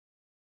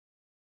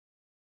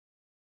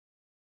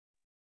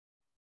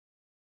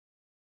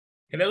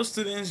Hello,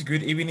 students.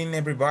 Good evening,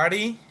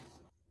 everybody.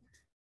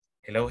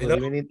 Hello, Good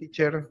hello. evening,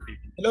 teacher.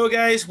 Hello,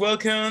 guys.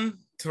 Welcome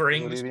to our Good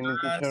English evening,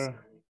 class. teacher.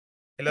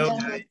 Hello,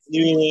 guys. Good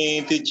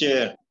evening,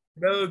 teacher.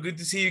 Hello, good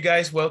to see you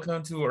guys.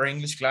 Welcome to our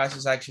English class.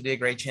 It's actually a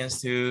great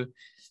chance to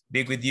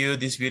be with you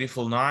this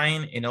beautiful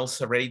night and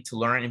also ready to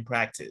learn and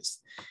practice.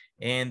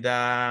 And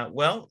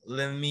well,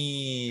 let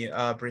me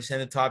present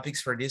the topics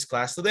for this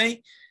class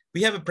today.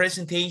 We have a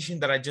presentation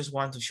that I just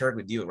want to share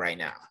with you right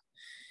now.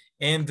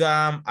 And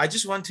I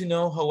just want to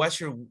know how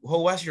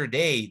was your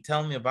day?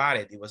 Tell me about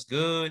it. It was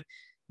good.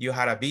 You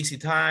had a busy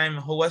time.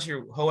 How was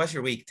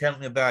your week? Tell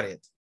me about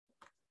it.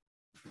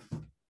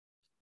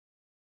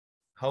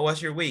 How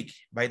was your week,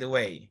 by the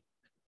way?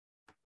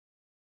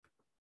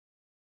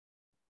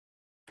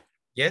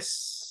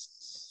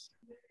 Yes.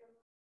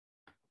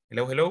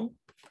 Hello, hello.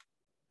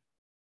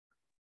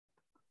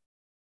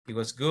 It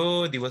was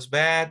good. It was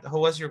bad. How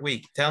was your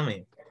week? Tell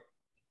me.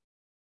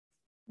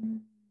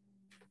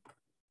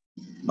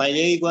 My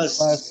day was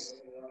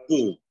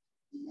good.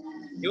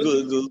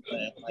 Good.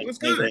 It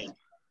was My good. day.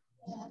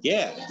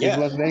 Yeah. It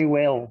was very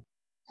well.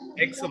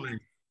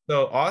 Excellent.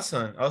 So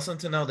awesome. Awesome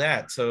to know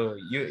that. So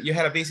you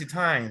had a busy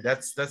time.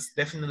 That's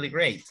definitely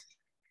great.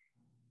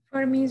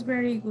 For me, it's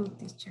very good,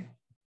 teacher.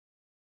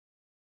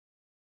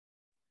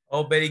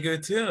 Oh, very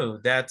good too.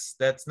 That's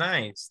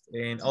nice.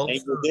 And also,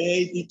 And your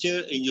day, teacher,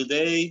 and your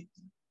day.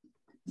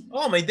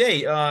 oh, my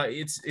day.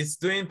 It's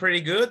doing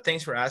pretty good.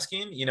 Thanks for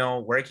asking. You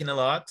know, working a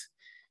lot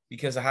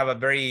because I have a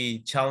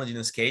very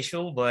challenging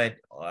schedule, but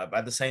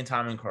at the same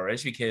time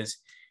encouraged because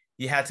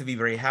you have to be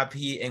very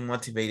happy and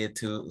motivated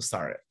to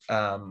start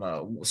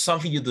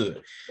something you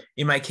do.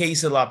 In my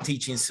case, I love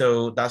teaching,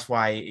 so that's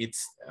why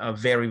it's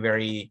very,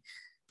 very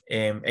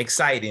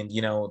exciting,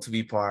 you know, to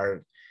be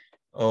part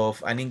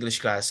of an English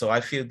class. So I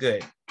feel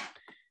good.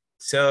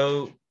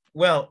 So,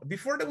 well,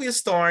 before that we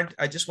start,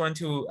 I just want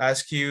to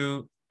ask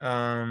you,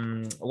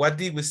 what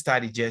did we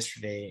study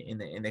yesterday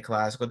in the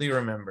class? What do you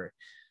remember?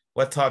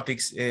 What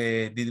topics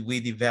did we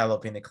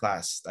develop in the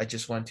class? I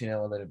just want to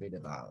know a little bit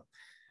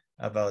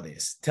about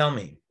this. Tell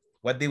me,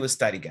 what did we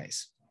study,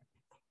 guys?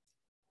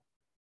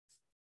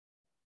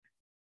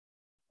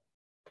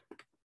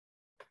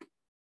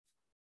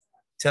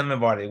 Tell me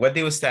about it. What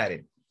did we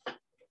study? I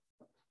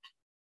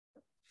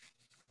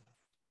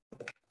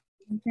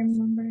can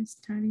remember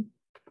study.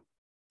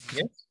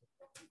 Yes.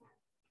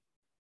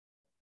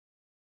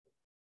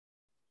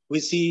 We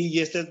see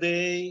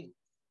yesterday,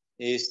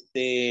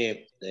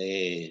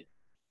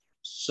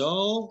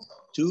 so,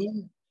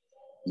 to,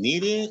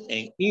 needed,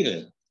 and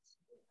eater.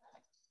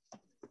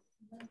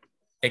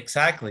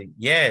 Exactly.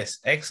 Yes.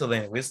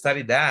 Excellent. We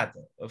studied that,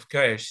 of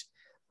course.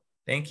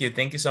 Thank you.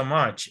 Thank you so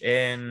much.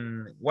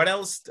 And what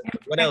else?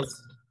 What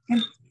else?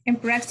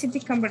 And practice the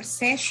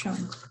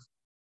conversation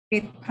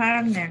with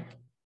partner.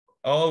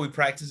 Oh, we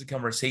practice a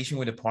conversation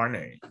with a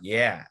partner.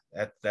 Yeah,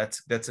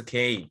 that's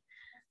okay.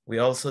 We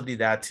also did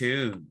that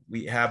too.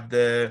 We have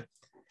the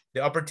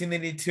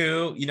opportunity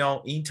to, you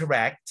know,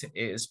 interact,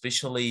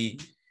 especially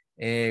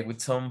with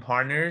some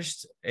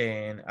partners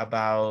and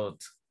about,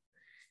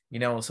 you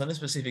know, some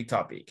specific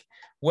topic.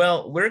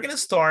 Well, we're gonna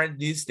start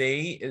this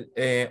day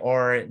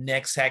our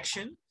next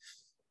section.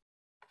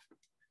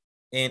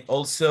 And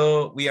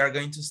also we are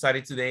going to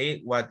study today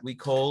what we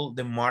call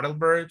the modal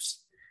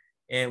verbs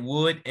and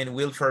would and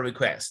will for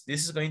request.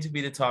 This is going to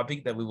be the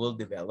topic that we will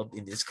develop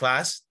in this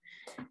class.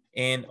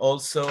 And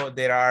also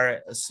there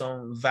are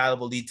some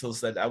valuable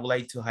details that I would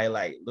like to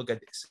highlight. Look at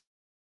this.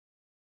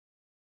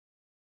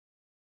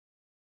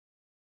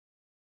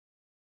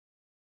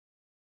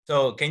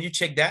 So can you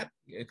check that?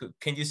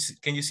 Can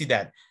you see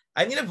that?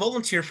 I need a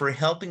volunteer for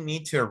helping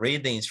me to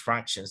read the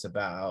instructions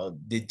about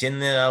the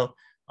general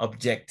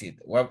objective.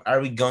 What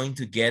are we going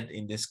to get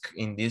in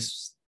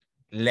this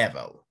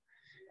level?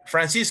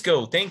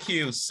 Francisco, thank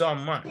you so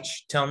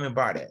much. Tell me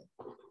about it.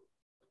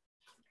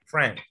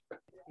 Frank.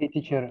 Hey,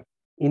 teacher.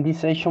 In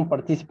this session,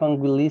 participants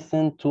will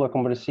listen to a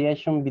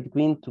conversation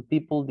between two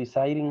people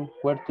deciding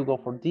where to go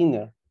for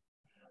dinner.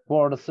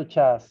 Words such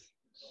as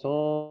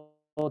so,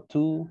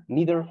 to,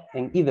 neither,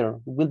 and either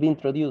will be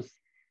introduced.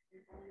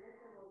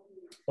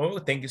 Oh,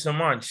 thank you so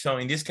much. So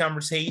in this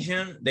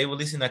conversation, they will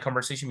listen to a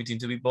conversation between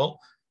two people.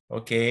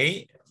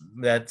 Okay,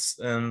 that's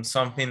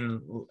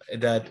something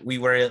that we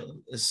were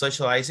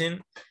socializing.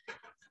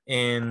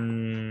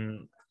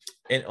 And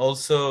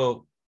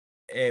also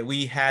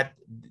we had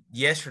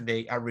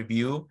yesterday a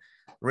review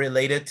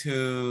related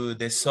to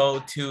the so,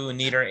 to,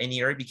 neither, and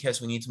either,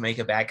 because we need to make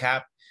a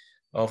backup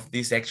of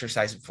this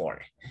exercise before.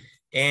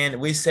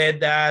 And we said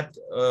that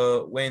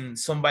when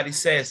somebody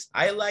says,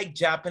 I like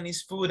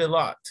Japanese food a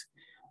lot,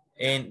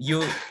 and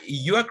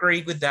you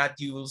agree with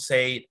that, you will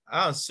say,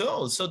 oh,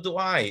 so do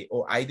I,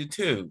 or I do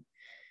too.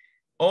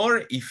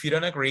 Or if you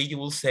don't agree, you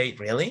will say,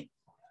 really?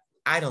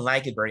 I don't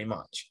like it very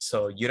much.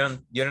 So you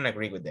don't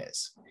agree with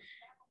this.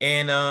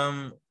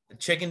 And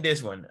checking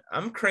this one,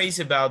 I'm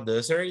crazy about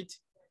dessert.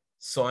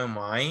 So am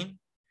I,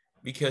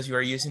 because you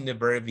are using the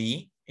verb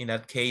be. In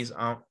that case,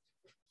 I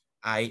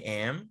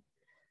am,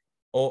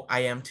 or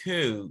I am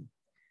too.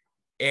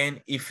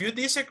 And if you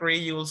disagree,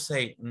 you will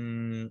say,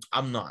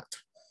 I'm not.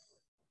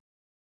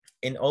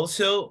 And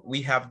also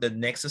we have the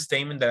next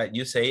statement that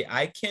you say,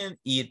 I can't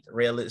eat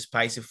really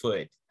spicy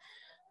food.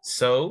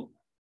 So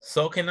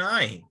can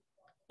I,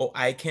 or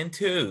I can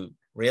too.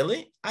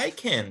 Really? I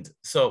can't.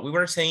 So we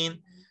were saying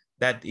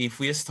that if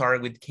we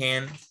start with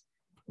can,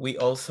 we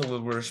also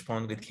will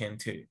respond with can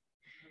too.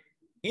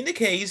 In the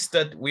case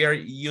that we are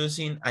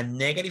using a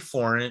negative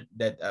form,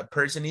 that a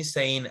person is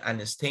saying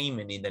a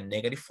statement in the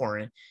negative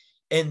form,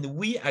 and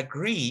we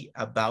agree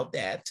about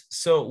that,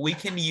 so we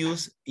can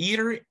use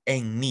either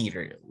and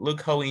neither.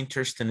 Look how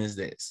interesting is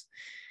this.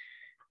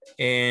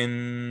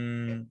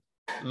 And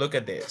look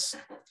at this.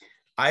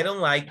 I don't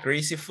like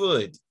greasy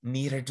food.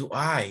 Neither do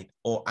I.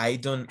 Or I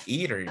don't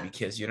either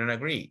because you don't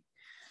agree.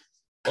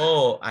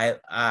 Oh,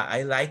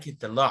 I like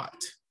it a lot.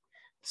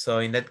 So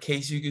in that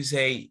case, you could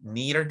say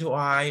neither do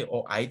I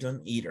or I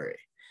don't either.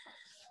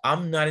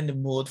 I'm not in the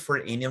mood for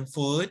Indian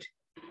food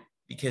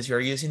because you're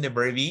using the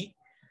verb be.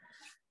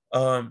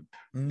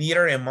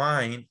 Neither am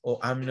I or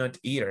I'm not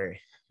either.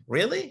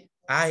 Really?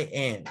 I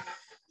am.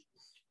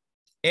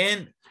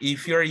 And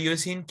if you're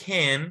using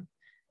can,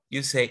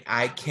 you say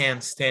I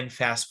can't stand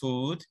fast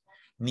food.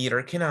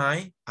 Neither can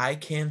I. I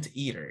can't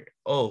either.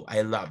 Oh,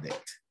 I love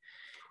it.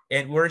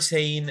 And we're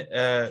saying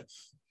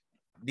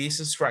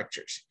these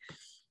structures.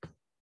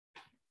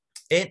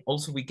 And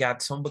also we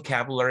got some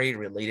vocabulary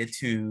related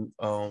to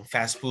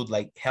fast food,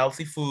 like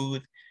healthy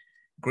food,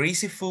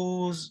 greasy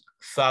foods,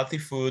 salty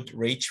food,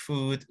 rich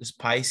food,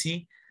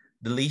 spicy,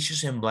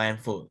 delicious, and bland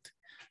food.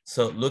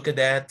 So look at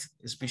that,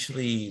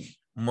 especially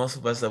most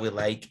of us that we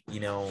like, you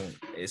know,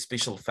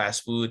 special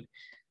fast food.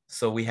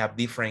 So we have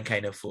different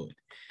kind of food.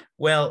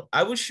 Well,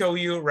 I will show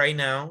you right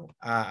now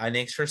an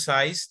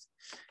exercise.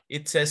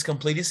 It says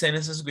complete the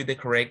sentences with the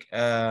correct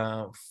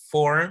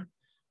form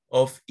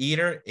of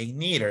either and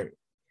neither.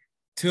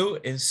 To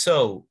and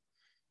so.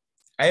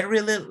 I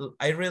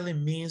really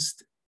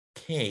missed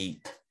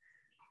Kate.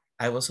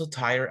 I was so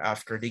tired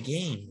after the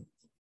game.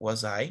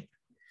 Was I?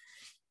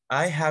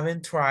 I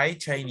haven't tried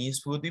Chinese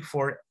food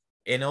before.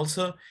 And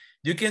also,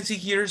 you can see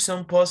here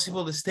some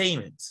possible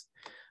statements.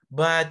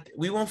 But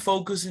we won't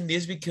focus on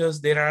this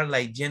because there are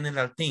like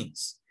general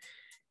things.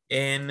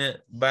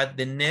 But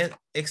the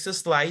next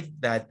slide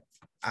that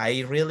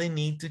I really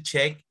need to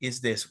check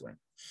is this one.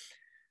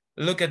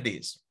 Look at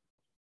this.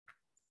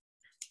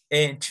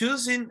 And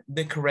choosing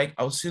the correct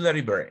auxiliary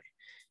verb.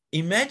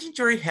 Imagine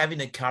you're having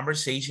a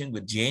conversation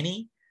with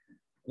Jenny.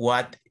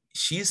 What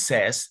she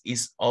says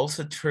is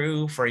also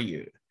true for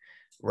you,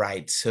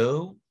 right?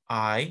 So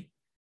I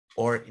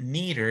or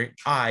neither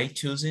I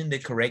choosing the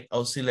correct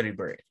auxiliary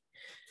verb.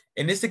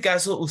 En este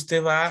caso,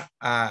 usted va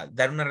a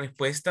dar una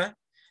respuesta,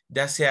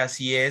 ya sea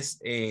si es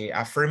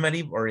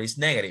affirmative or is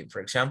negative.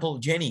 For example,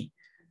 Jenny,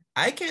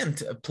 I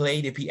can't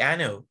play the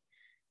piano.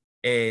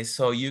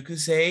 So you could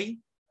say,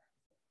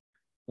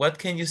 what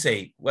can you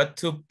say? What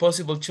two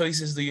possible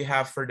choices do you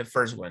have for the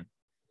first one?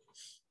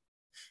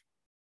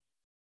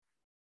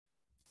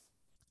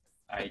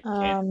 I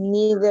can't.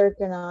 Neither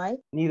can I.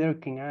 Neither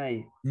can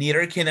I.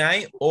 Neither can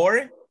I,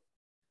 or?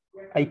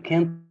 I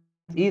can't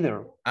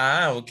either.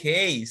 Ah,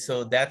 okay,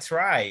 so that's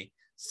right.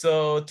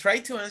 So try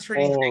to answer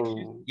in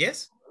section.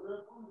 Yes?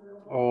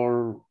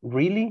 Or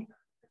really?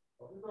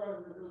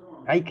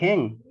 I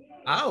can.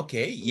 Ah,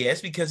 okay,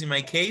 yes, because in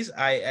my case,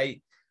 I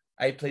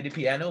play the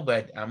piano,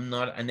 but I'm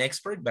not an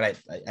expert, but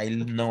I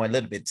know a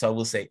little bit. So I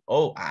will say,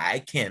 oh, I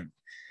can.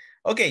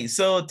 Okay,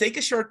 so take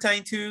a short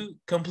time to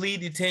complete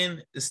the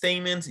 10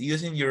 statements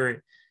using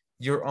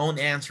your own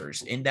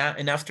answers. And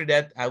after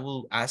that, I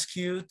will ask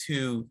you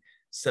to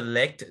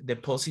select the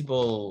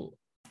possible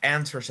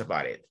answers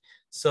about it.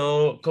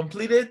 So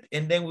complete it,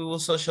 and then we will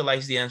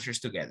socialize the answers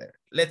together.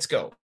 Let's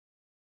go.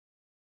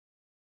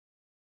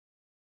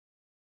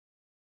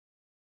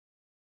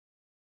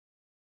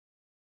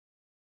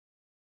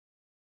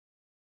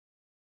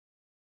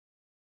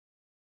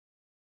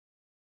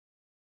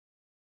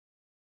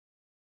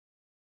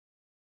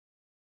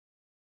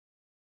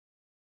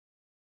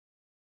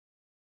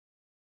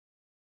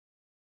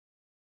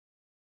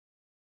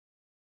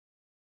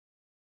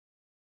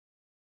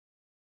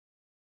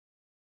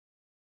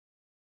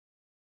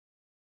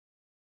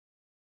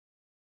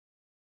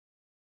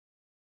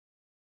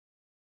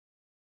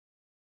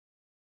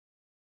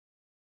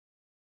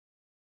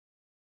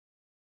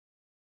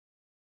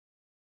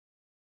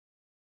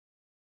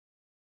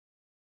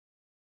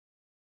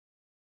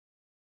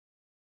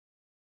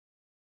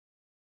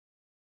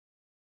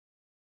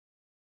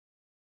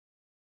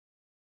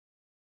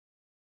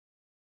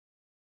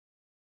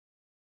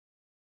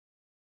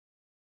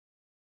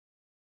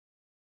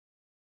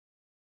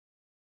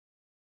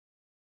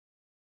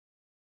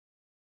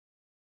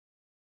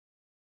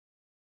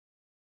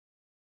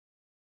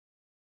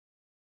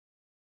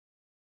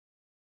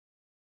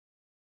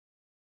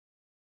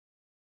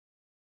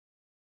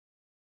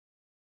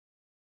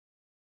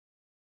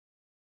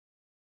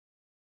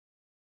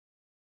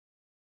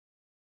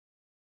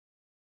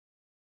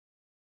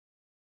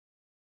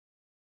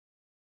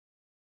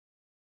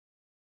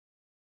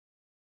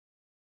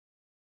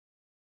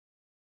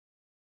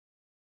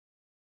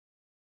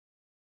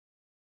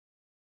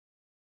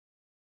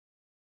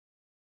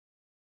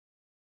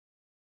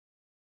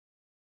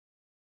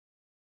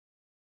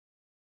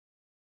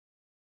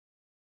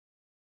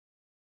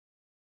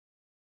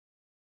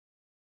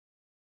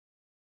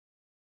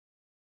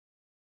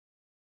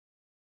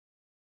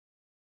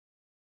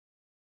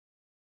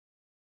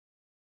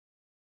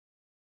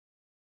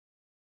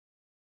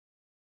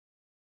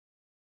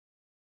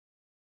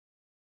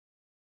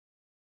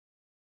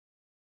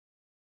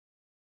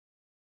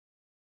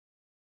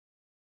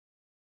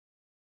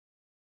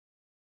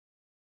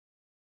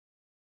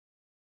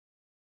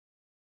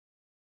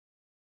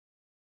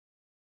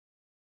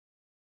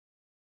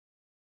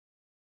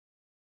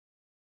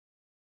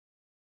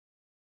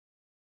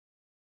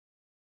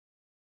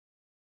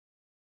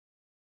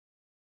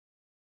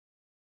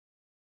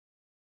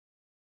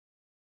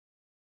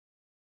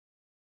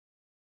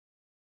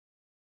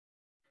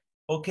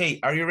 Okay,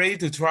 are you ready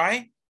to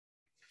try?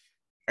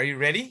 Are you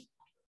ready?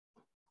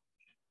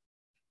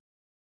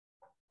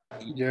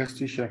 Yes,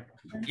 teacher.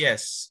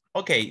 Yes.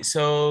 Okay,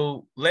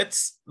 so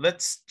let's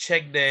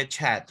check the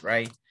chat,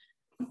 right?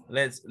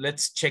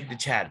 Let's check the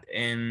chat.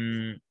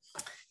 And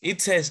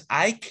it says,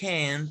 I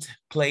can't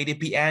play the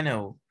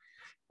piano.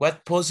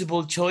 What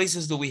possible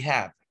choices do we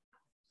have?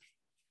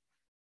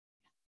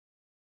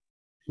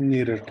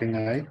 Neither can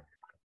I.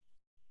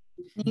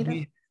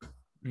 Neither.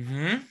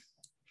 Mm-hmm.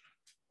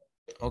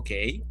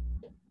 Okay.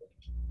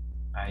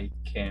 I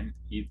can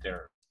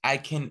either. I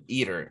can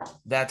either.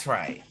 That's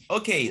right.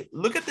 Okay,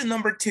 look at the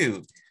number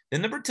 2. The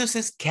number 2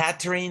 says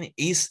Catherine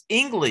is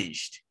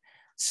English.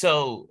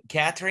 So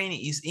Catherine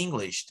is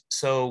English.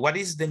 So what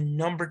is the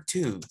number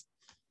 2?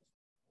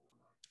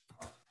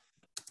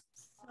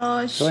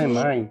 So am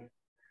I.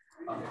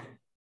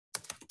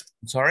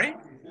 Sorry?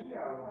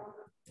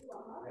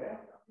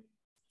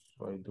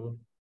 So I do.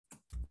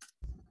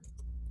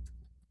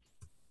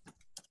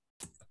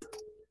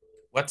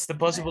 What's the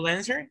possible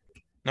answer?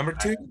 Number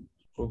 2?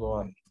 Hold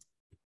on.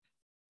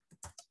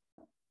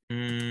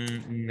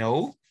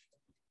 No.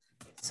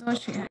 So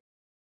she,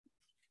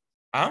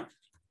 Huh?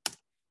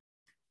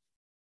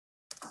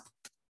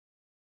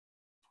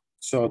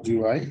 So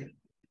do I.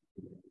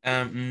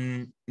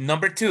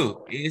 Number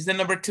 2. Is the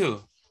number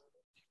 2?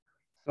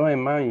 So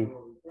am I.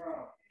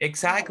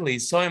 Exactly.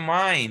 So am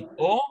I.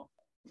 Or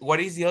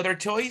what is the other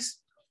choice?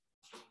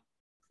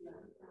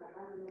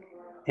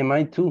 Am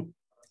I too?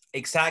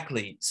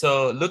 Exactly.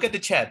 So look at the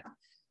chat.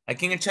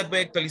 Aquí en el chat voy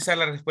a actualizar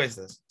las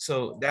respuestas.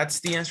 So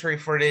that's the answer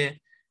for the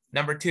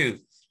number 2.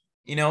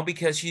 You know,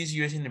 because she's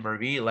using the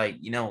verb be, like,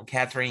 you know,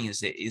 Catherine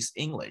is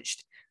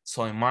English.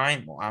 So am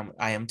I.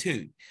 I am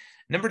too.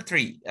 Number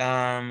 3.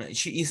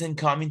 She isn't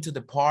coming to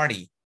the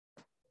party.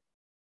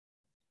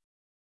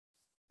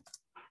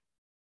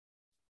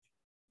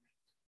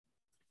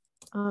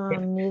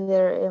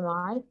 Neither am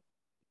I.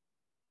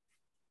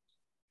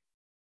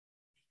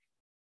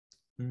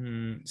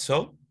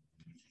 So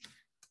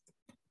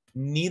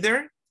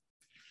neither.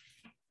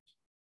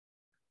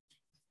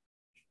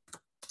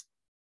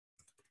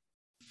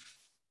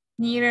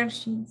 neither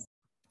she's.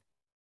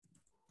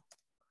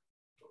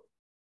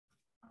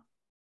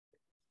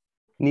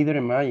 Neither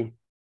am I.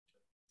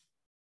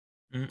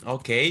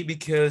 Okay,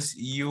 because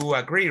you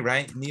agree,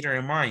 right? Neither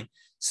am I.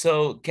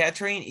 So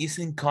Catherine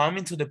isn't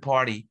coming to the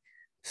party.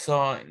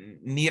 So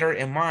neither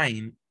am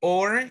I.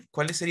 Or,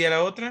 ¿cuál sería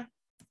la otra?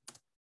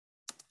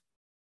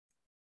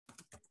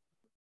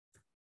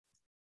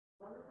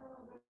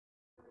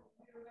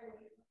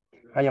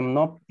 I am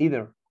not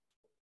either.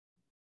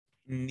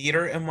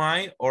 Neither am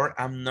I, or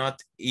I'm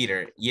not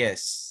either.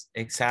 Yes,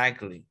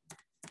 exactly.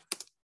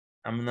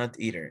 I'm not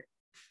either.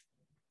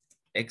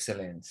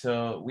 Excellent.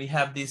 So we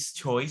have this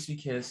choice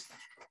because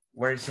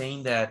we're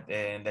saying that,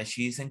 that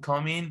she isn't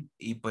coming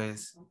y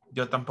pues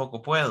yo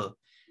tampoco puedo.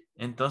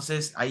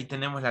 Entonces ahí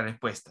tenemos la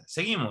respuesta.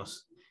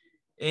 Seguimos.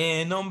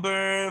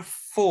 Number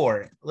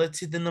 4. Let's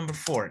see the number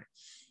 4.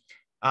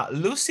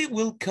 Lucy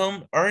will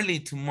come early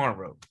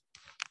tomorrow.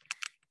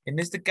 En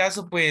este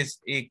caso,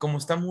 pues, como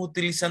estamos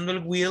utilizando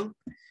el will,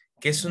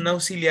 que es un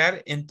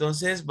auxiliar,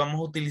 entonces vamos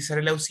a utilizar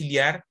el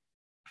auxiliar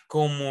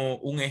como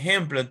un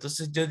ejemplo.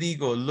 Entonces yo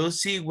digo,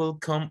 Lucy will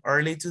come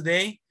early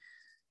today.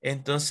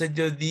 Entonces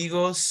yo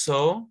digo,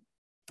 so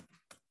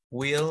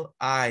will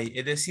I.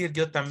 Es decir,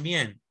 yo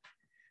también.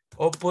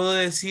 O puedo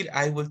decir,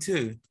 I will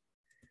too.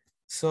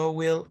 So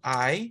will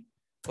I.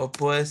 O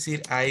puedo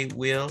decir, I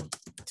will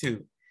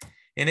too.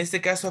 En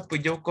este caso,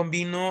 pues yo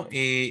combino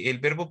el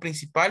verbo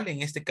principal,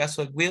 en este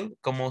caso el will,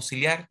 como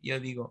auxiliar. Yo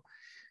digo,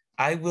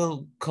 I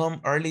will come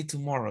early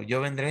tomorrow.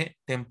 Yo vendré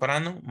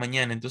temprano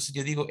mañana. Entonces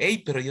yo digo,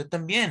 hey, pero yo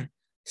también.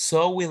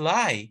 So will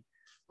I.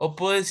 O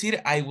puedo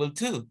decir, I will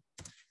too.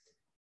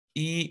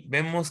 Y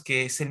vemos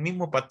que es el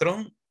mismo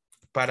patrón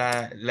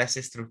para las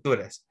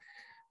estructuras.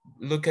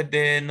 Look at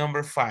the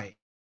number 5.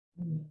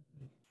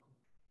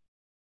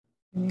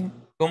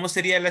 ¿Cómo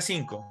sería la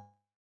 5?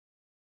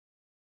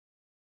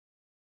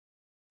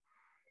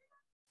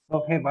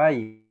 So have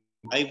I.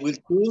 I will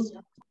too.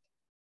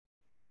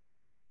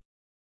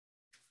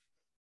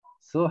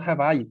 So have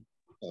I.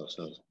 Oh,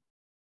 sorry.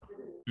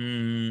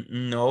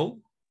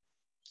 No.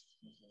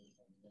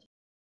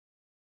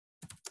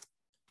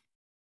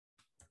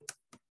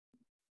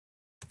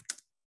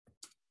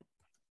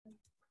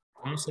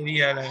 ¿Cómo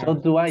sería la? So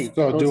do I.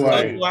 So do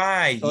I. So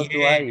I. So do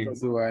Yes. I.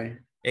 So do I.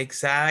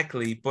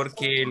 Exactly,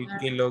 porque el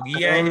que lo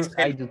guía Or es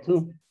I el do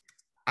too.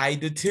 I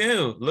do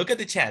too. Look at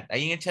the chat.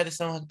 Ahí en el chat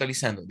estamos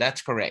actualizando.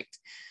 That's correct.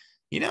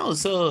 You know,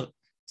 so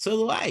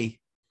do I.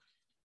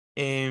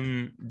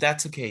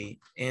 That's okay.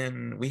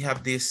 And we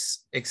have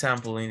this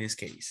example in this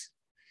case.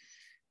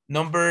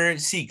 Number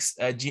 6,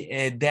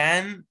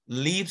 Dan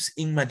lives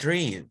in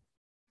Madrid.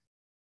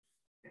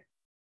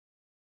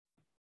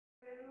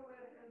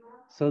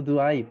 So do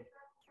I.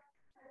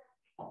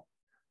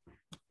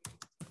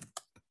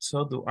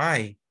 So do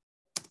I.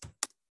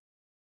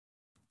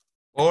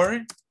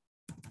 Or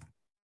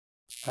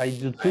I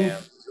do too.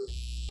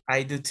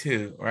 I do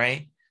too,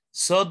 right?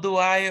 So do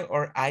I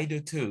or I do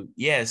too.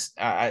 Yes,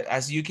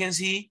 as you can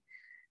see,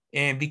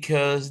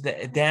 because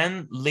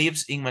Dan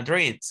lives in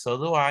Madrid. So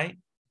do I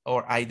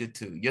or I do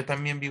too. Yo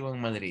también vivo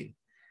en Madrid.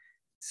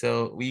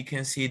 So we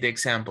can see the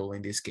example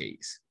in this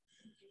case.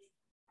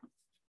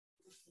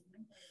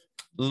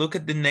 Look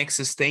at the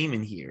next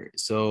statement here.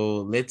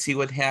 So let's see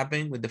what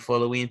happened with the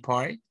following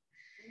part.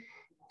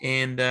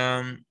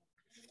 And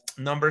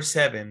number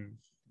 7.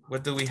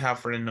 What do we have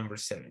for the number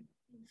 7?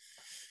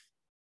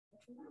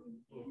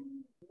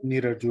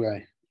 Neither do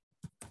I.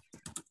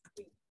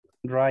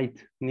 Right,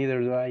 neither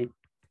do I.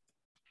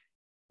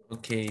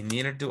 Okay,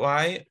 neither do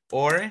I,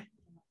 or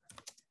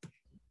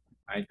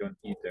I don't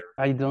either.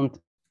 I don't.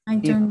 I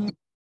don't.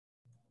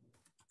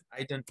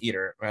 I don't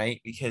either, right?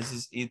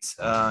 Because it's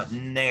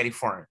negative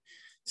form.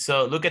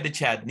 So look at the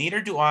chat.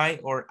 Neither do I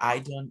or I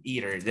don't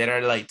either. There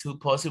are like 2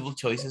 possible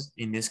choices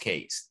in this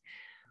case.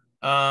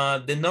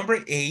 The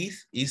number 8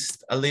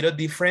 is a little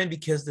different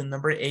because the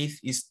number 8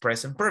 is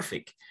present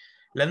perfect.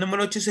 La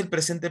número 8 es el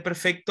presente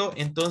perfecto.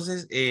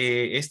 Entonces,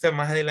 esta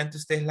más adelante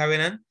ustedes la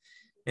verán.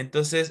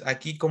 Entonces,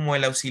 aquí como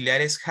el auxiliar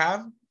es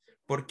have,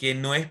 porque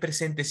no es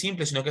presente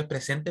simple, sino que es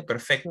presente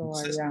perfecto.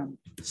 Entonces,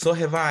 so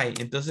have I.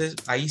 Entonces,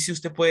 ahí sí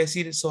usted puede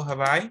decir so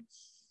have I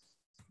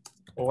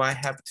o I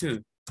have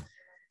to.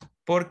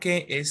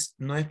 Porque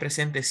no es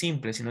presente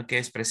simple, sino que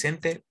es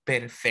presente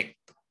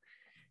perfecto.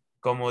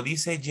 Como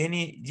dice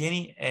Jenny,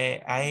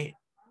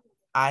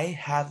 I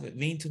have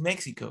been to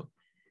Mexico.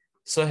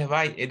 So have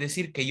I. Es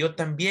decir, que yo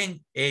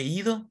también he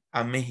ido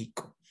a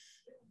México.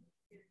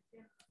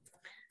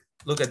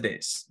 Look at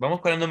this. Vamos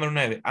con el número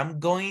 9. I'm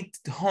going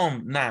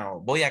home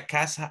now. Voy a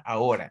casa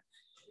ahora.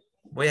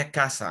 Voy a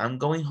casa. I'm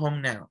going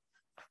home now.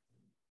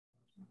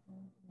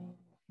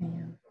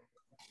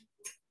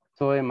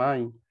 So am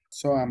I.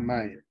 So am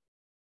I.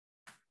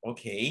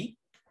 Okay.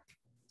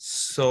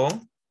 So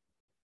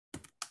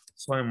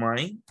am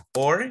I.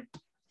 Or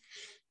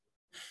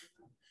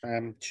I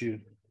am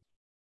too.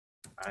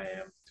 I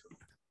am too.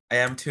 I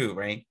am too,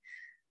 right?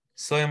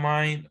 So am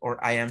I or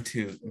I am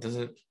too.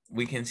 Entonces,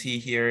 we can see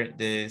here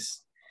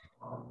this.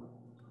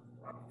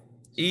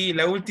 Y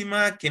la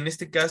última, que en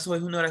este caso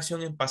es una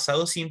oración en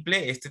pasado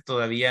simple. Este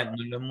todavía no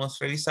lo hemos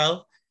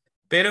revisado.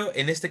 Pero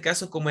en este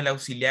caso, como el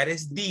auxiliar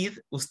es did,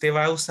 usted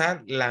va a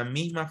usar la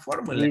misma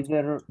fórmula.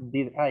 Neither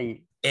did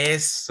I.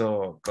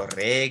 Eso,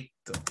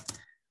 correcto.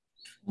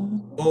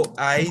 O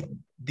I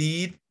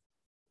did.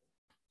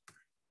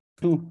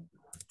 Too.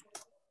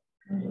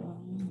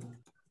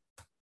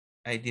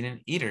 I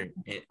didn't either.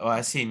 O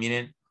así,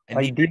 miren.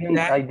 I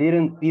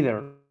didn't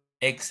either.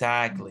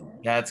 Exactly,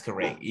 that's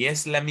correct. Y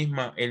es el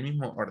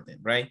mismo orden,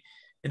 right?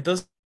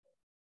 Entonces,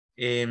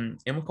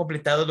 hemos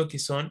completado lo que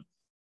son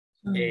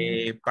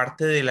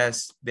parte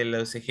de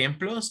los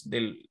ejemplos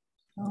del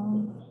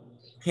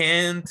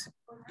can't,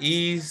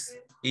 is,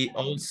 y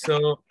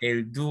also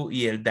el do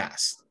y el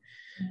does.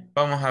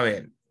 Vamos a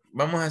ver.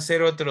 Vamos a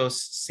hacer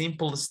otros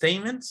simple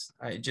statements.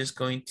 I'm just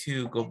going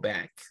to go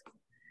back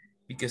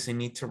because I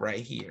need to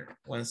write here.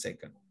 1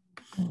 second.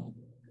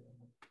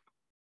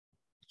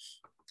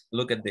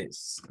 Look at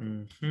this.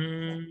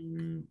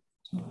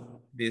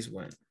 This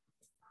one.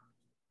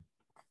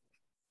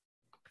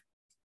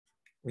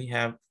 We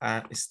have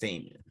a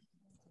statement.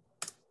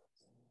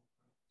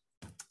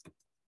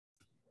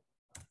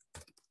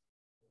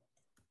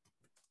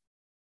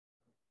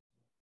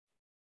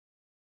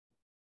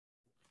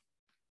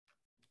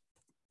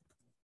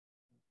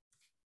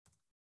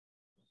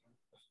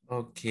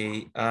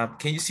 Okay,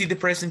 can you see the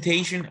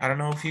presentation? I don't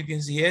know if you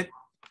can see it.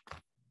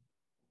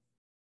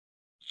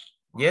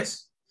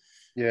 Yes?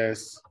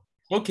 Yes.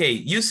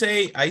 Okay,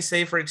 I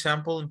say, for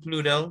example, in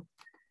plural,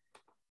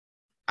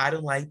 I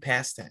don't like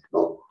pasta.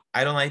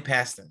 I don't like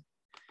pasta.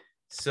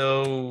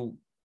 So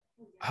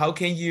how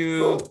can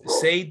you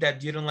say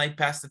that you don't like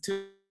pasta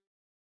too?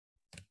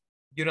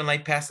 You don't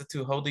like pasta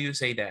too. How do you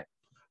say that?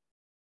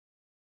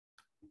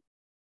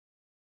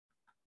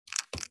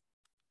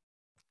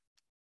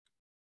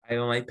 I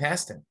don't like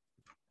pasta.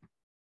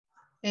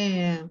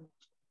 Neither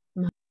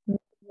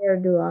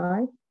do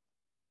I.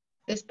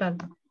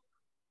 Espera.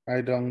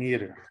 I don't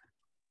either.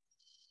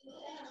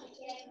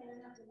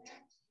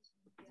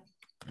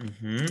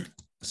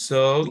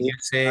 So you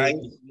say,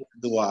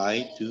 Do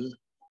I too?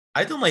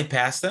 I don't like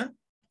pasta.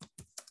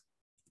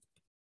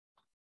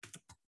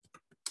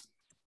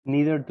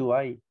 Neither do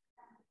I.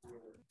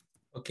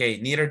 Okay,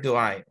 neither do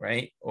I,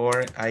 right?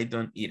 Or I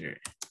don't either.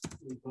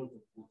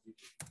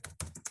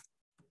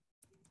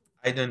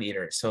 I don't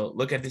either. So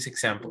look at this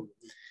example.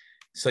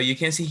 So you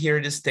can see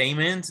here the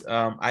statement,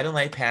 I don't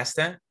like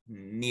pasta,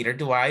 neither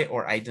do I,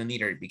 or I don't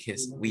either,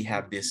 because we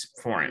have this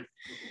form.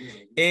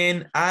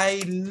 And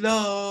I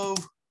love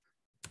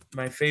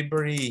my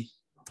favorite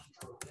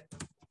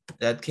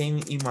that came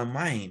in my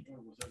mind.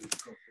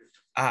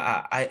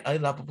 I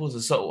love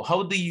pupusas. So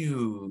how do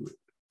you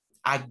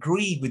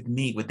agree with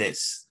me with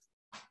this?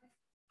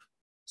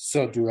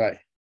 So do I.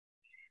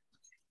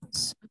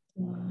 So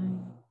do I.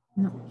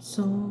 No,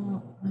 so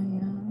I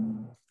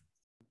am.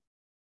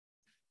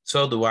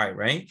 So do I,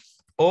 right?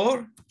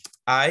 Or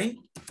I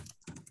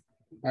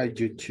I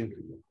do too.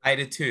 I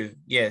do too,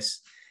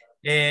 yes.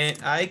 And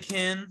I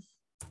can,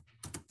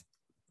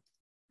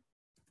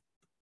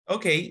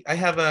 okay, I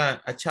have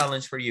a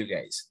challenge for you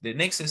guys. The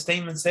next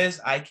statement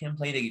says, I can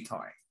play the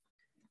guitar.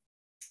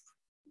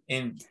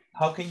 And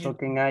how can you? So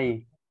can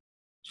I.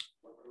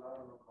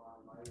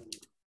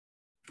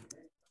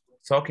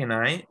 So can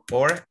I,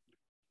 or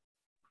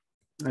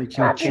I I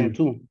can can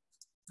too. too.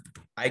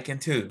 I can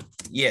too.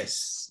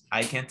 Yes,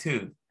 I can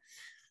too.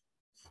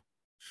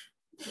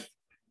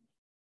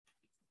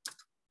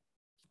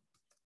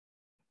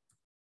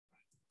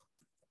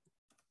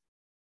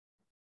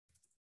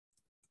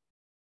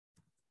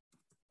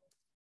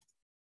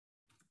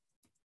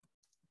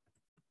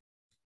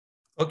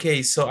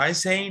 Okay, so I'm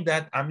saying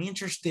that I'm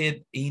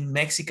interested in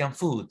Mexican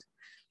food.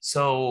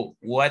 So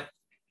what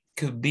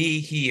could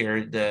be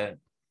here the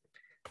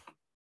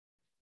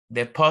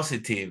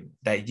positive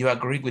that you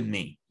agree with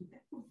me?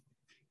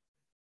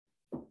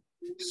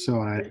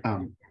 So I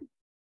am.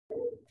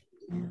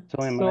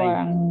 So am So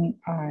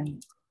I.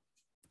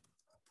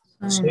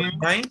 So am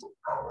I?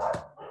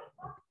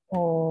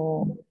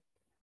 Oh,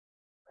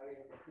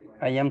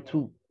 I am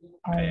too.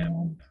 I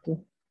am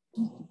too.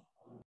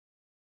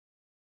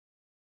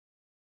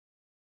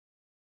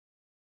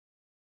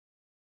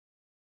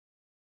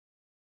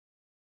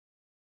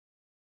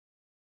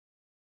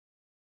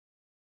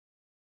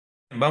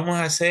 Vamos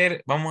a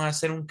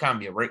hacer un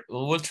cambio, right? We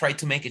will try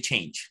to make a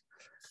change.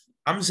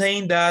 I'm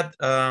saying that,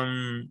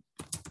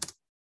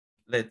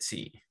 let's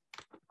see.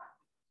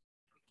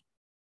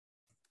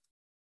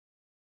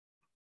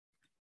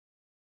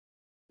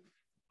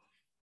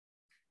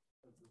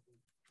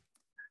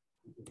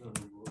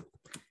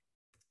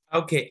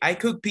 Okay, I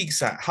cook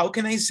pizza. How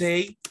can I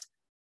say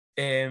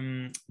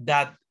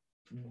that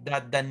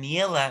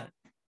Daniela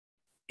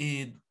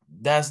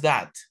does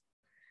that?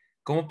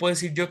 ¿Cómo puedo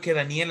decir yo que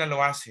Daniela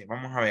lo hace?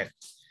 Vamos a ver.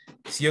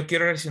 Si yo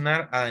quiero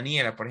relacionar a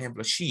Daniela, por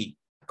ejemplo, she,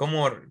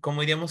 ¿cómo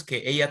diríamos que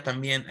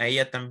a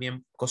ella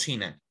también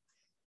cocina?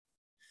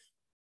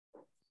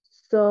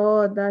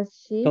 So does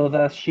she? So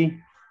does she.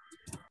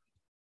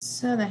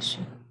 So does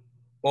she.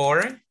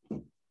 Or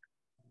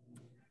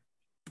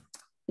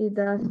She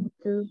does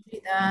too. She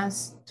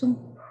does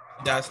too.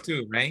 does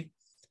too, right?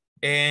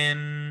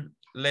 And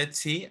let's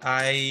see,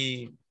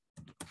 I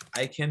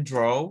can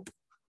draw.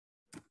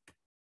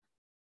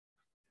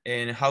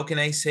 And how can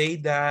I say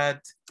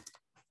that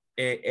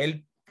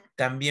él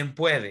también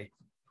puede?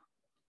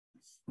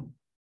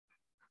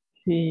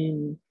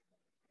 He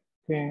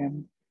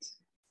can.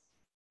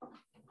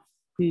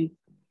 He.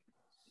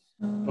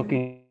 So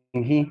can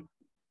he.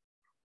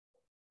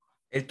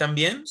 ¿Él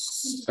también?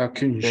 So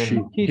can she.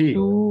 He He.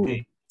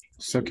 too.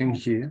 So can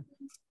he.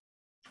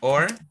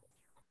 Or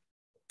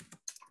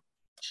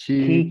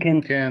He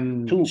can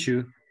can too.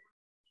 too.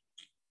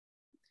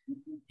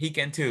 he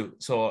can too.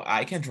 So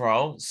I can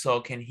draw,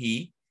 so can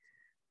he,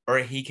 or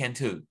he can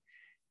too.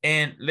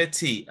 And let's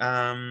see,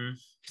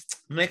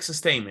 next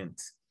statement.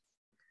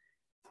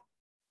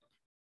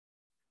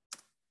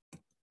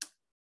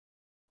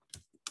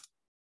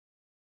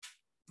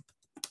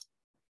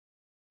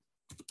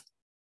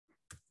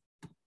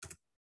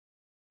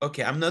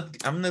 Okay, I'm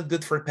not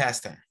good for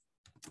pasta.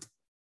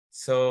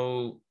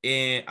 So,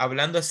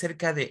 hablando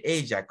acerca de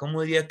ella,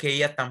 ¿cómo diría que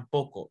ella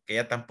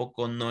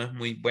tampoco no es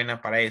muy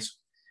buena para eso?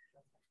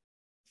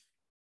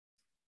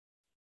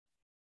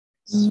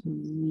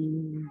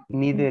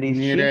 Neither is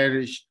she. Neither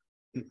is,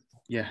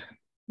 yeah.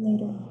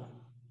 Neither.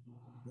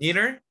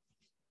 Neither?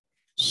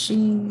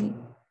 She.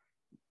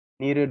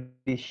 Neither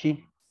is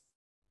she.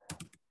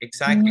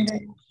 Exactly. Neither.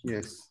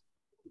 Yes.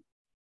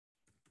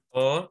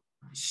 Or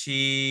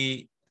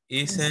she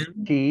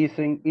isn't. She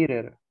isn't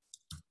either.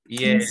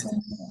 Yes,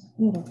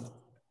 Neither.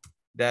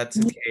 that's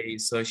okay.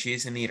 So she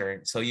isn't either.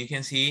 So you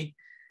can see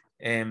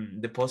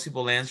the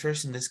possible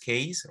answers in this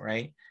case,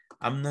 right?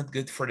 I'm not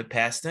good for the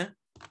pasta.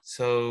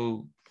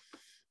 So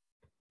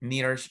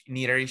neither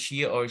is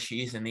she or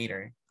she isn't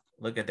either.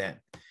 Look at that.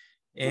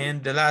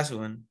 And the last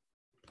one,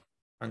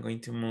 I'm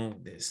going to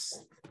move this.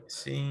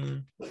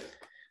 See,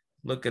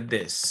 look at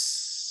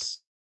this.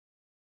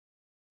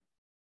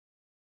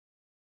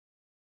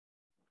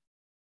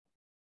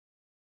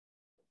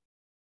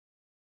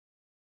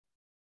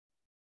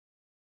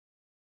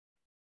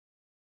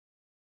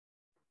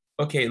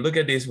 Okay, look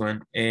at this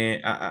one.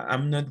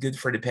 I'm not good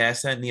for the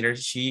pasta, neither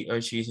she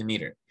or she isn't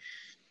either.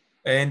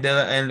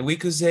 And we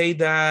could say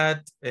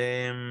that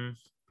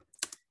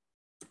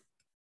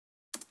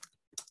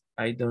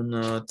I do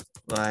not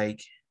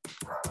like,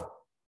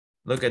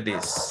 look at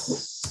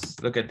this.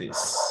 Look at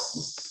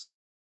this.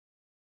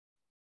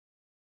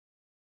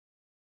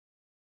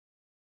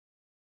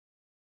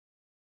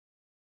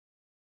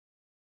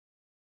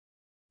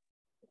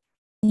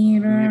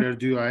 Neither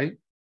do I.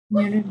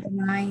 Neither do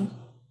I.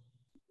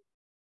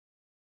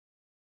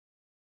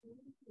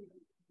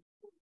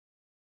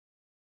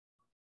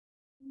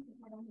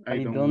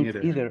 I don't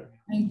either.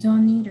 I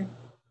don't either.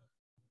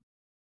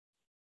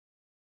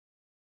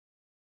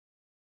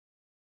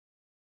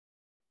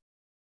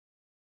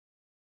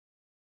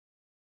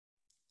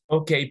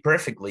 Okay,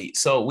 perfectly.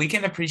 So we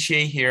can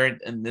appreciate here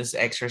in this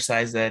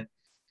exercise that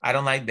I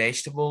don't like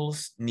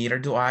vegetables, neither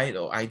do I,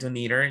 or I don't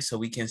either. So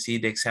we can see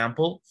the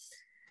example.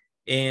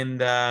 And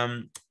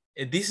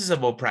this is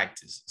about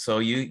practice. So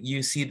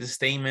you see the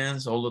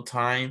statements all the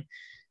time,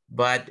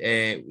 but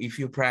if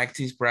you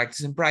practice,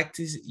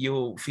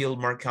 you'll feel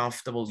more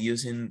comfortable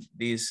using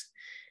these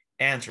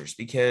answers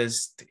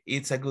because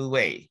it's a good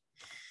way.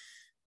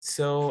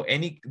 So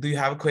do you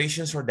have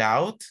questions or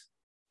doubt?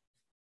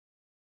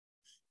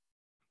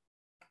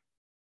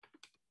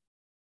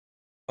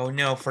 Oh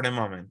no, for the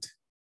moment.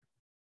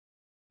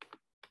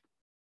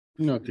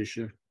 No,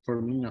 teacher.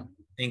 For me, no.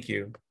 Thank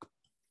you.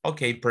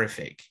 Okay,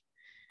 perfect.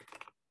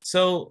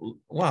 So,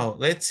 wow,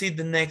 let's see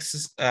the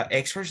next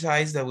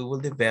exercise that we will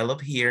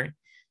develop here.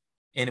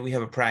 And we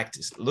have a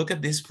practice. Look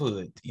at this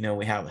food. You know,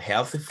 we have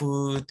healthy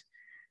food,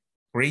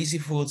 greasy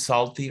food,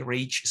 salty,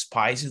 rich,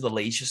 spicy,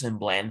 delicious, and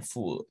bland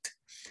food.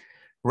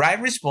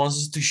 Write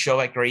responses to show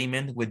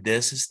agreement with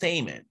these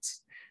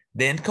statements.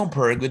 Then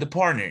compare it with the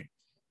partner.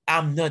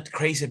 I'm not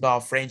crazy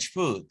about French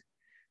food.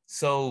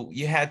 So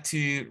you had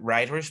to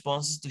write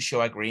responses to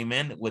show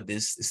agreement with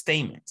this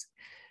statement.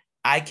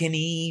 I can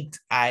eat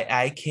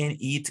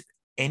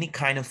any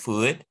kind of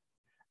food.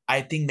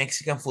 I think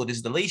Mexican food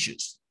is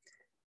delicious.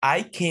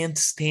 I can't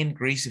stand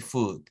greasy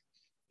food.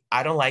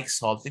 I don't like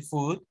salty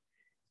food.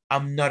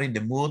 I'm not in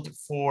the mood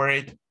for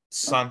it.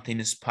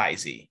 Something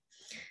spicy.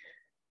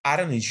 I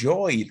don't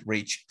enjoy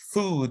rich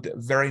food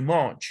very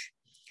much.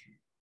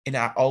 And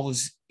I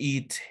always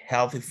eat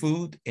healthy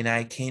food and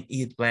I can't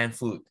eat bland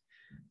food.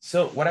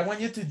 So what I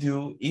want you to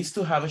do is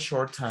to have a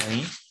short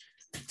time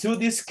to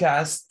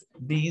discuss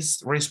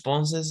these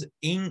responses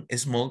in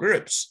small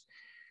groups.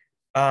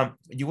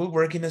 You will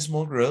work in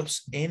small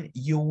groups and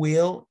you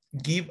will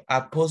give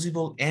a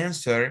possible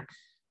answer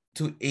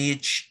to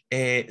each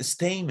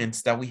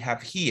statements that we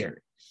have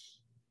here.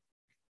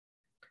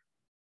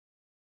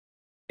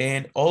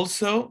 And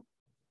also,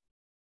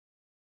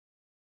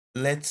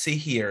 let's see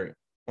here,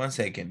 1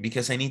 second,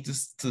 because I need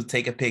to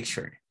take a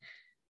picture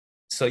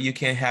so you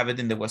can have it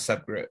in the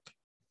WhatsApp group.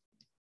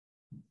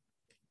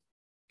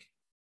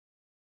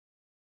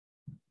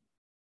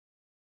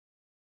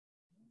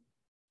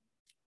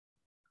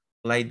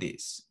 Like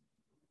this.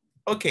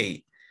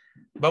 Okay,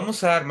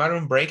 vamos a armar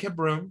un breakout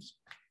rooms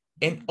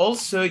and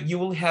also you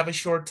will have a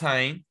short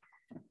time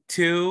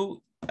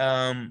to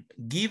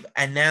give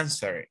an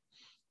answer.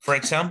 For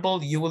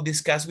example, you will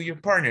discuss with your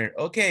partner,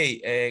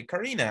 okay,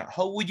 Karina,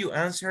 how would you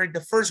answer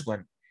the first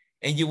one?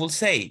 And you will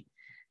say,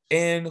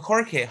 and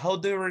Jorge, how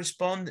do you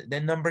respond the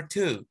number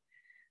 2?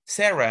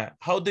 Sarah,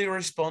 how do you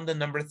respond the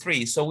number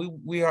 3? So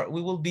we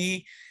will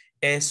be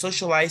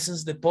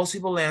socializing the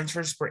possible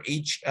answers for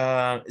each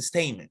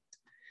statement.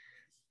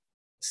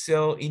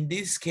 So in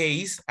this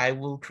case, I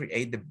will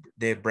create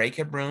the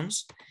breakout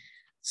rooms.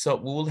 So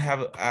we will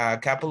have a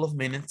couple of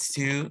minutes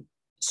to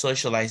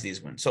socialize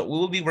this one. So we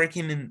will be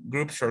working in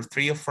groups of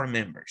 3 or 4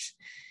 members.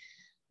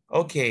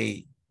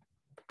 Okay,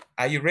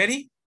 are you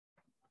ready?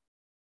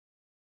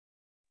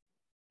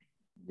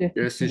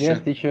 Yes, teacher.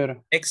 Yes, teacher.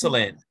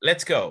 Excellent,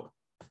 let's go.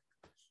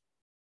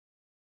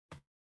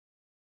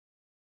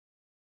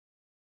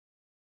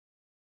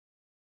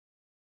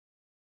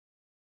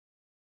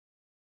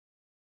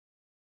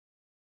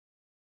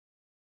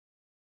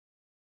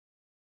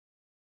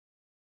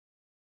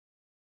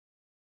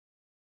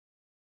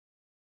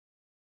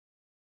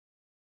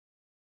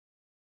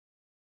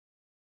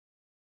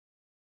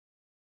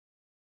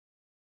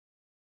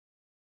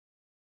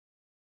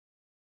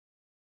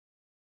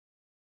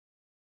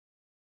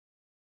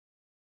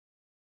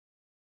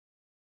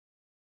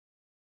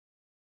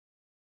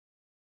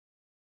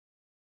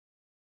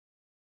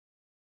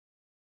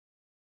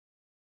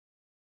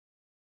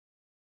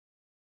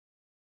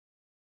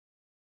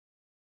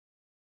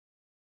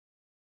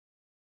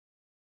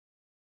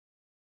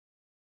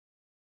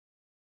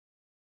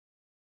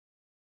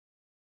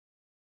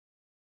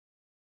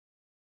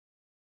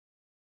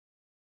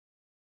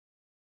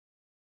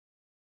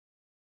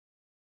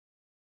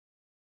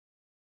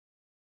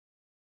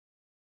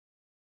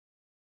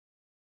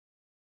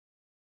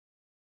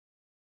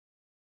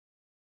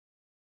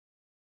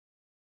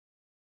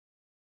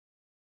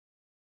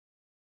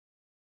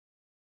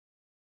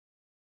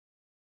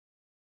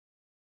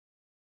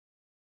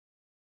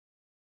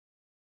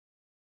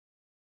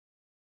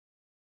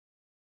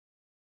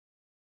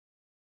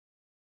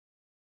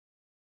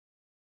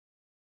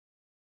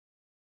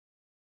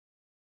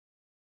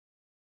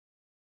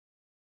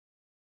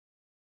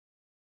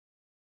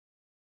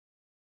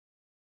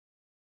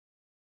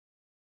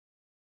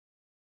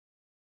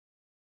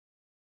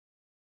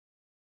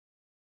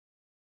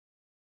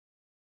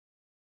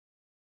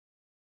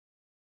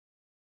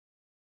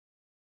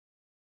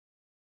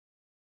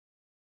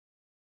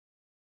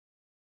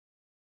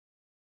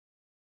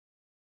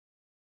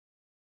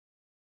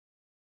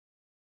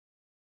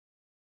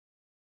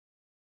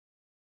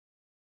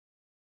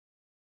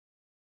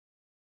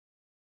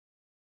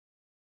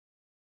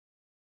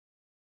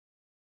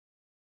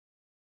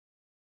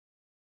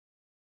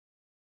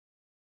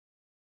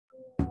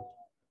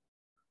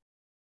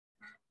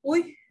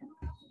 Uy,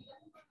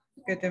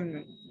 que te...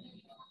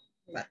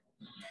 Va.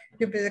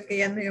 Yo pensé que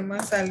ya no iba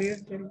a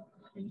salir del...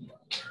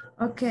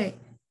 Okay.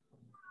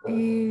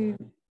 I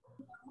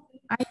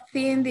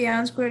think the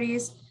answer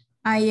is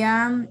I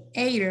am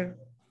either.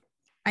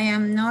 I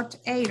am not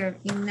either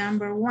in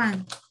number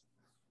one.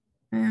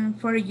 And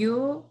for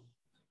you,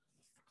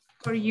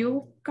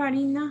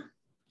 Karina.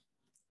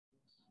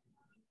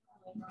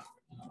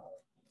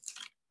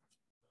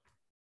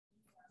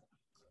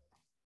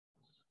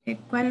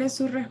 ¿Cuál es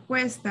su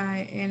respuesta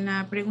en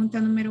la pregunta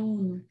número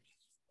 1?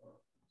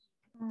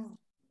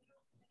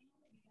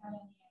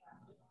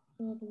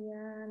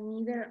 Sería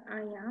neither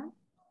I am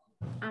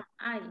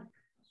I.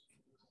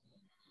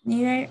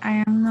 Neither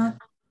I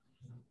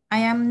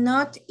am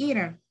not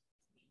either.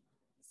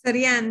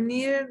 Sería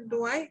neither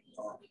do I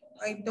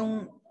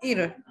don't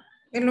either.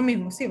 Es lo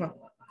mismo, sí va.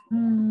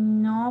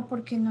 No,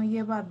 porque no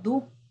lleva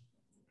do,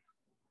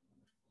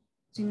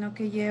 sino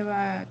que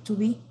lleva to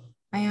be.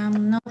 I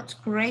am not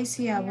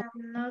crazy I about.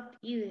 am not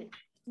either.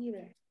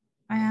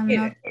 I am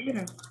not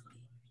either.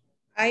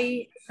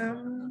 I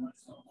am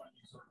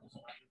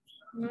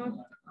not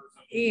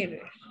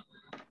either.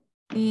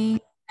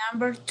 In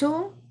number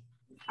 2,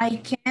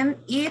 I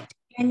can eat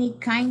any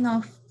kind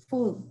of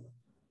food.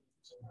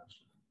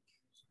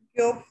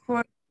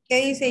 ¿Qué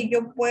dice?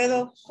 Yo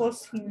puedo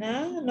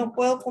cocinar, no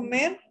puedo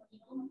comer.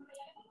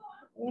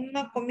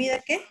 ¿Una comida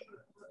qué?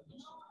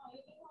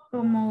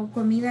 Como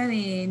comida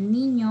de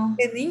niño.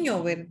 De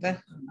niño,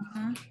 ¿verdad?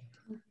 Ajá.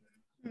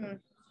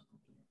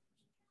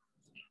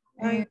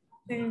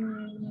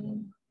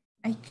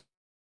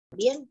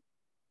 Bien.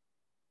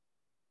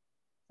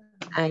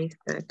 Ahí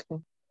está.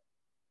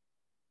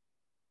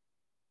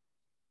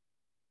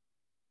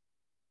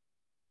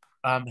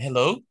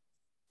 Hello.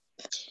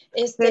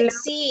 Hello.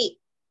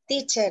 Sí,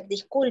 teacher,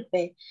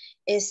 disculpe.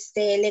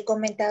 Le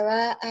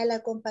comentaba a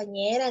la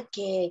compañera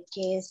que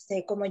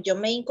como yo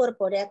me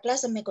incorporé a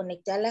clase, me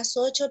conecté a las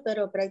 8,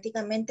 pero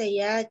prácticamente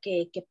ya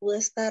que pude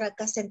estar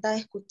acá sentada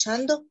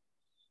escuchando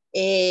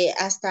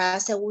hasta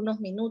hace unos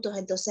minutos,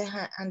 entonces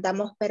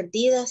andamos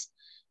perdidas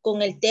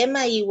con el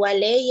tema.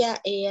 Igual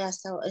ella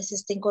se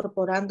está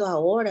incorporando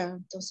ahora,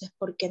 entonces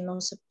porque no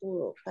se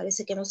pudo,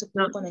 parece que no se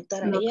pudo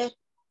conectar ayer.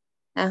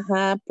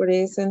 Ajá, por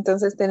eso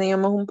entonces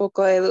teníamos un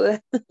poco de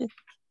duda.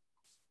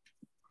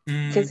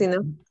 Que si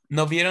no.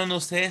 ¿No vieron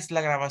ustedes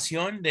la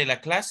grabación de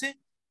la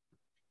clase?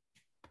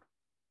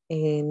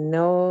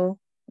 No,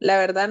 la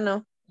verdad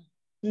no.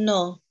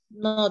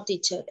 No,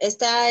 teacher.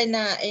 Está en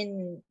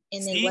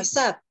el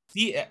WhatsApp.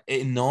 Sí,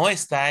 no,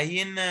 está ahí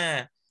en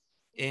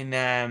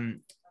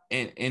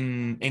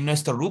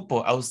nuestro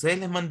grupo. A ustedes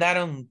les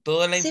mandaron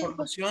toda la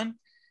información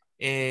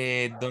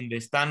donde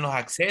están los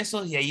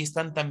accesos y ahí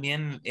están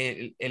también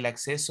el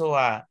acceso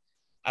a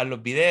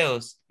los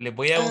videos. Les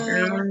voy a buscar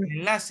el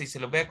enlace y se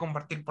los voy a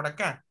compartir por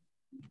acá.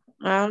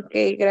 Ok,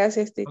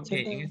 gracias, teacher. Ok,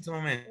 en este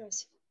momento.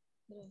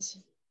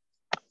 Gracias.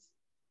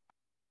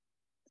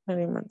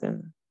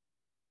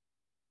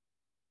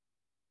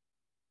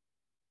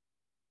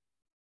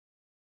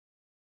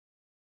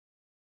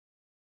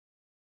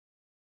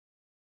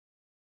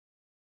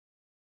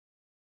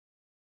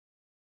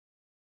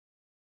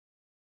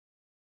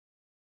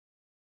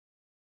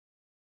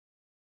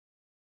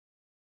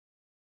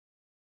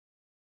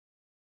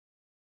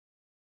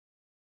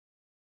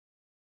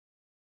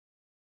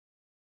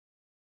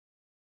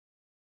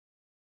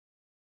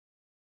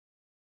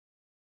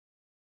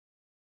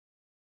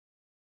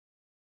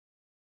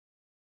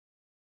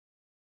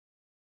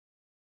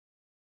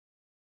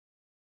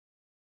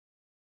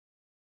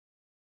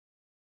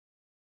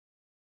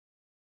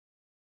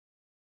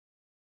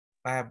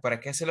 ¿Para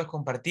qué se los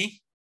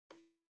compartí?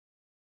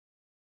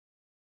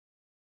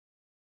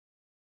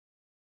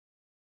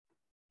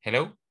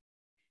 Hello.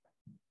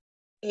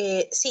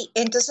 Sí,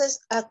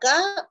 entonces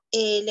acá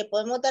le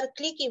podemos dar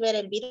clic y ver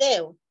el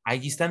video.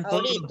 Allí están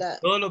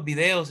todos los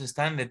videos,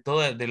 están de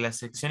todas de las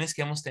secciones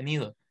que hemos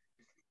tenido.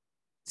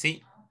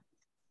 Sí.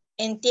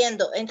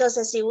 Entiendo.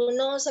 Entonces, si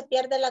uno se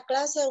pierde la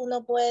clase,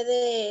 uno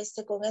puede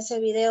con ese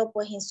video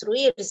pues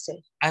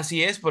instruirse.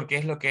 Así es, porque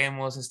es lo que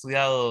hemos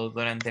estudiado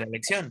durante la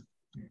lección.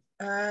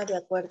 Ah, de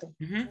acuerdo.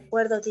 De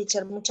acuerdo,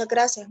 teacher. Muchas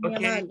gracias. Muy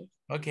amable.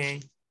 Ok.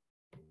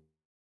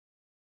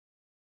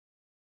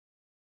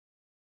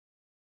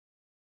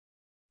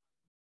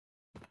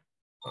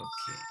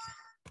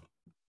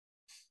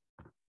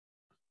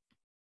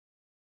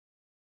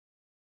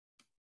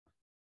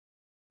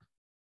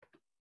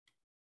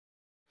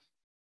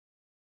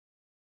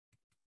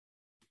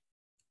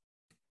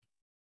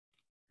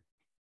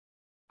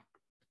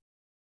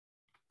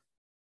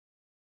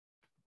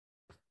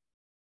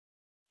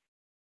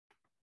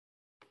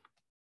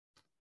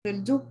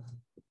 El do.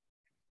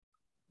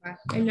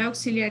 El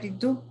auxiliary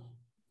do.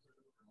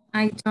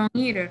 I don't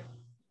either.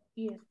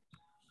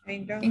 I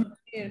don't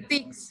either.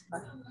 6.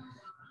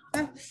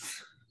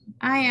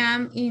 I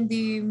am in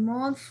the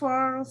mood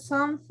for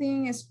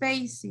something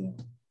spicy.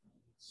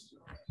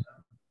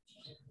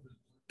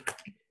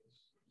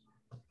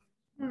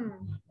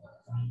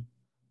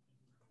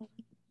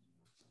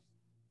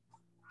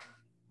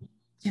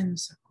 Ya no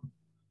sacó.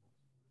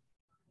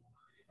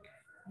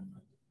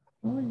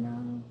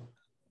 Hola.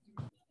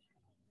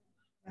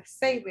 Las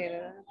 6,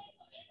 ¿verdad?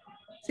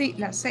 Sí,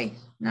 la 6.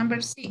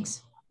 Number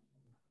 6.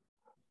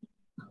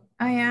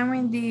 I am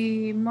in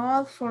the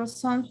mood for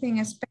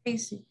something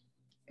spicy.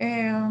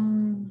 ¿Qué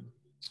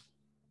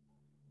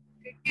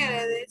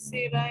quiere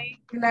decir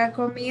ahí? La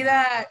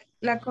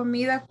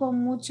comida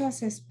con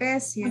muchas Muchas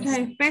especies.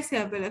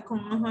 especies, ¿verdad?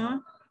 Como,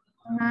 ajá.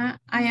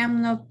 I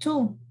am not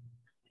too.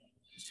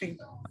 Sí.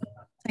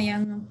 I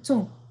am not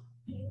too.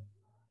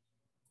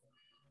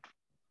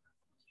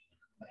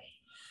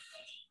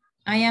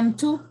 I am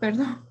too,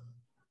 perdón.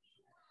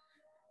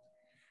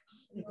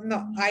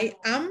 No, I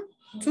am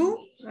too.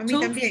 A mí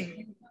Too.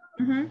 también.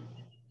 Ujú.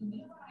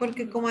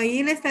 Porque como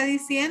ahí le está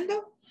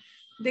diciendo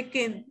de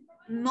que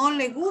no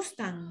le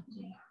gustan.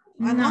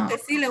 Ah, no, No. que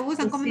sí le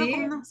gustan. Sí, ¿Cómo no?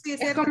 ¿Cómo no? Sí, es es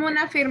cierto. como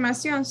una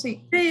afirmación,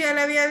 sí. Sí, ya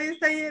la había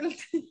visto ayer.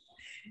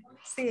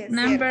 Sí, es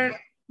cierto.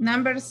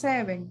 Number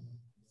 7.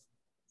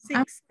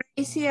 I'm 6,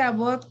 crazy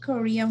about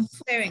Korean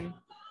food. 7.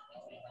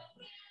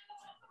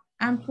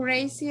 I'm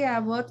crazy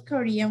about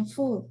Korean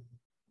food.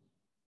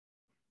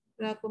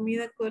 La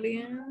comida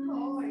coreana.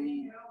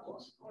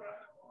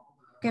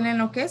 Que le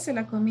enloquece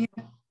la comida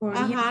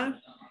coreana.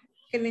 Ajá.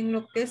 Que le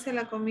enloquece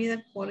la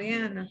comida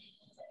coreana.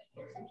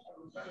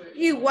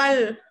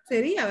 Igual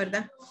sería,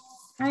 ¿verdad?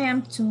 I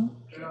am too.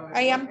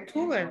 I am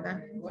too,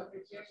 ¿verdad?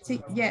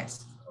 Sí,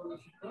 yes.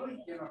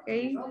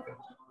 Okay.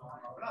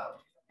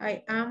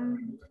 I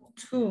am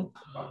too.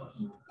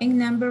 In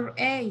number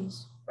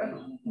 8. I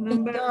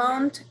Number,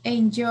 don't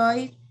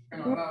enjoy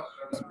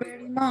Christmas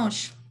very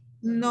much.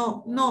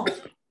 no.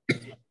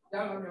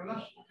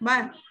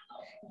 Va.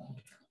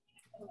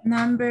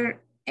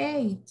 Number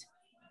 8.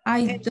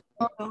 I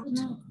don't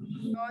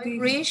enjoy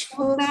rich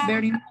food Disfruta,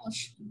 very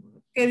much.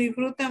 que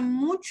disfruta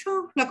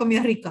mucho la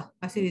comida rica,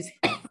 así dice.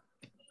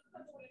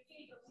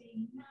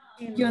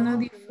 Yo no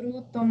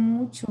disfruto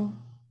mucho.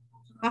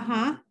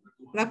 Ajá,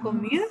 la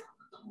comida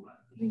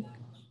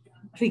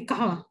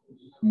rica.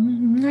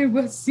 Algo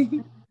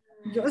así.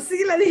 Yo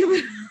sí la digo.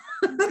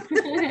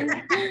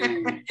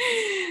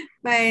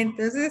 Va,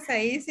 entonces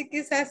ahí sí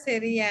quizás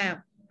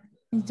sería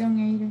I don't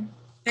eat it.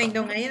 I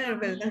don't either,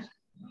 ¿verdad?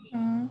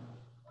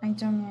 I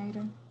don't eat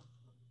it.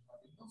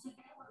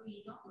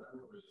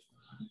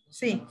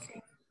 Sí,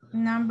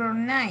 Number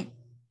 9.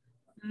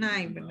 no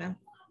hay, ¿verdad?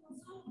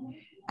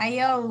 I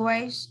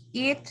always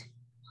eat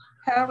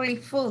healthy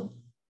food.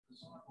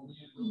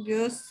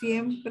 Yo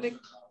siempre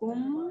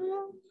como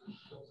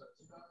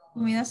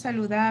Comida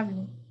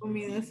saludable.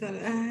 comida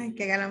salada. Ay,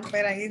 qué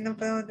galampera, ahí no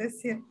podemos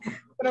decir.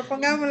 Pero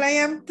pongámosla I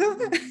am too.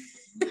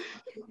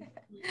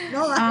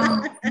 No.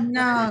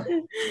 No,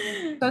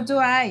 so do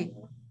I.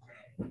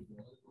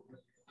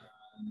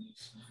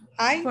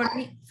 Ay,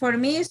 For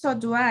me, so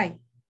do I.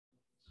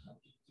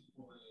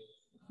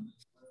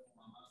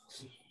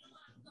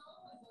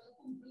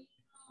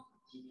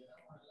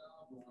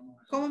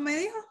 ¿cómo me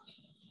dijo?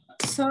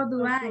 So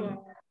do I.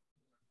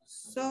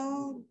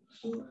 So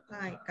do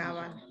I,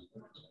 cabal.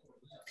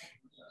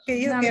 Que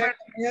dijo que era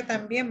como yo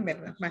también,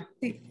 ¿verdad? Va.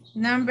 Sí.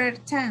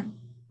 Number 10.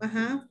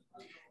 Ajá.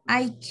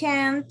 I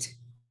can't.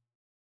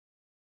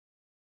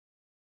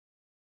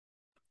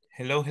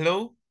 Hello,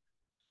 hello.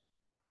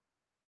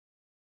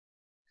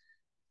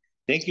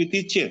 Thank you,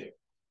 teacher.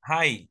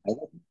 Hi.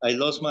 I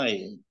lost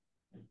my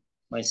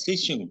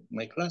session,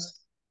 my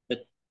class.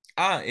 But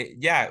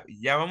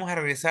Ya vamos a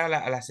regresar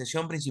a la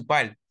sesión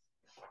principal.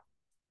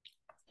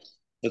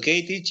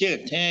 okay, teacher,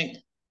 thanks.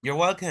 You're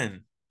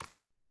welcome.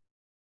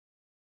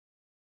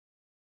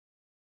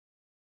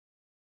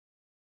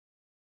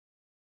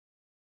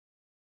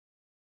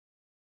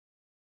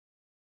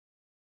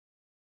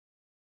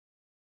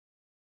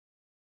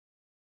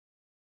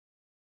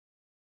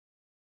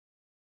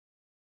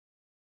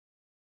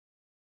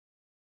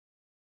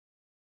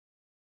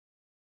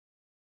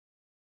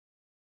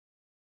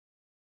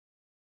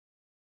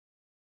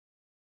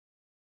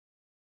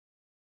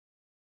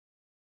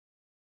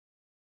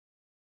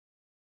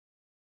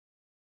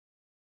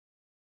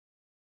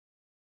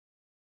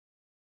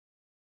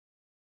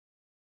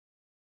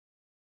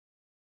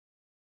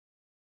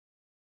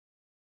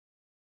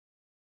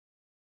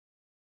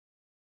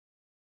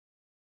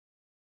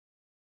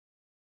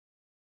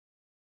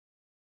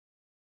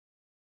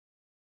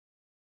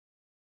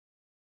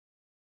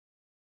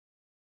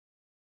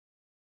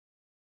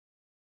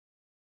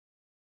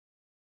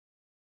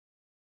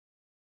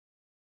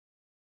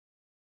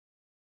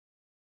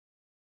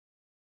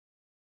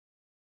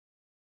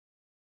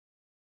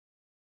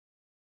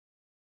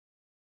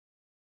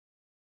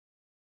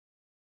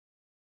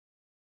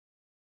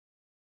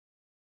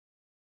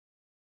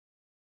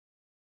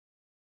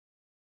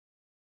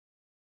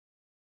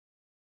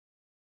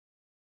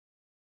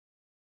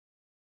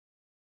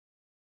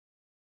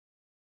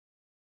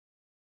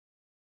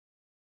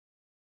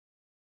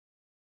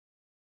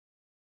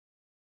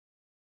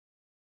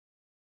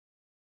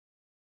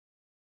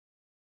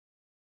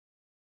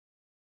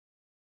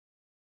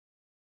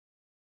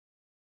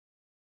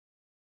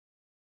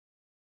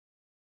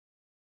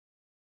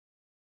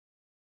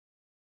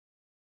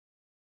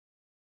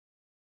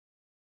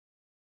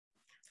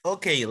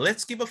 Okay,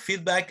 let's give a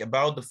feedback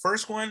about the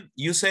first one.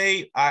 You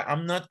say,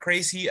 I'm not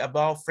crazy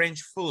about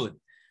French food.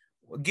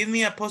 Give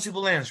me a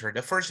possible answer,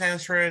 the first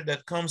answer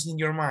that comes in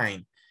your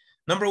mind.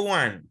 Number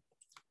one,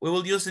 we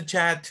will use the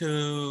chat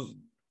to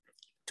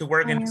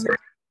work in.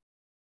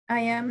 I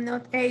am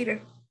not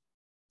either.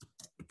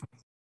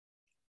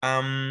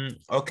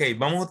 Ok,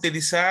 vamos a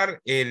utilizar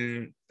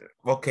el,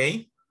 ok.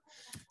 I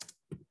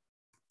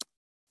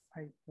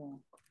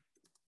don't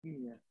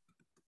either.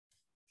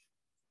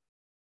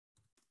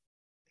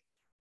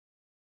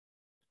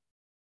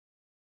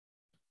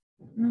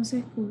 No se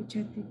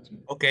escucha, teacher.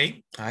 Ok,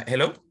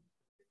 hello,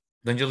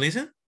 don't you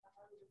listen?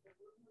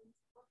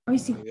 Hoy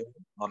sí.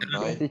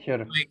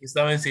 Teacher.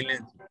 Estaba en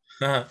silencio.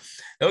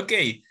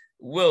 Ok,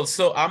 well,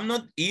 so I'm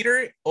not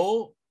either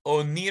or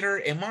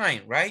neither am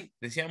I, right?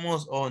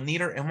 Decíamos or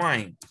neither am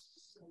I.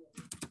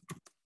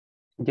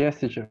 Yes,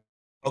 teacher.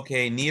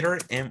 Okay, neither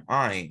am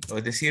I.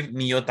 Es decir,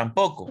 ni yo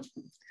tampoco.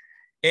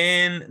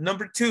 And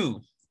number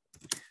two,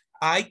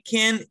 I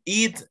can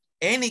eat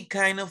any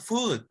kind of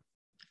food.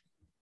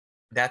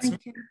 That's I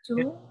can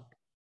too.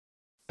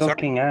 So Sorry?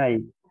 can I.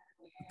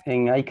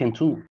 And I can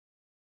too.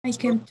 I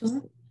can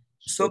too.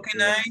 So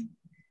can I,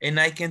 and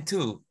I can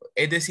too.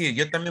 Es decir,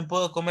 yo también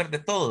puedo comer de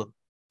todo.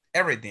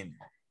 Everything.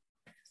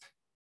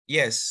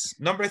 Yes.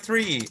 Number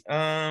three,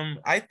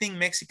 I think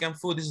Mexican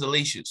food is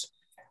delicious.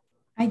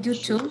 I do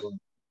too.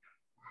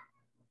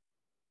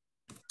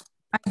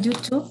 I do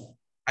too.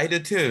 I do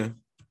too.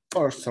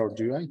 Or so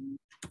do I.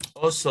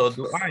 Also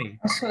do I.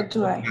 So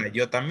do I.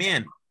 Yo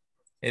también.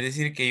 Es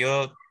decir, que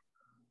yo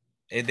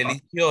es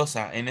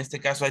deliciosa. En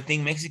este caso, I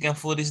think Mexican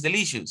food is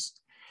delicious.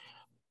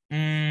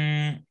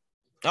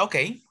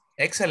 Okay,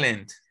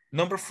 excellent.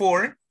 Number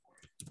four,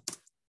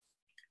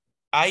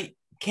 I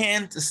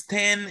can't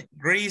stand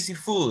greasy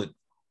food.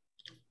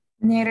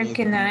 Neither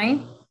can I.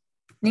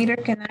 Neither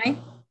can I.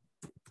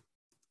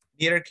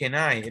 Neither can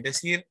I. Es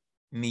decir,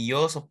 ni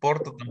yo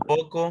soporto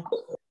tampoco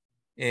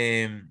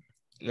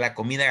la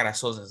comida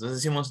grasosa.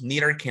 Entonces decimos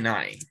neither can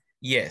I.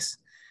 Yes.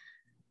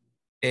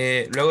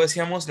 Luego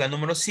decíamos la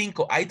número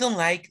 5. I don't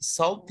like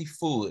salty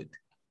food.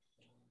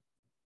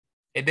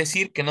 Es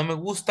decir, que no me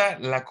gusta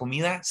la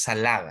comida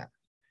salada.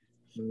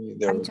 I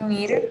don't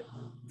either.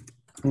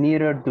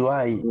 Neither do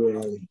I.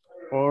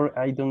 Or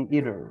I don't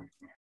either.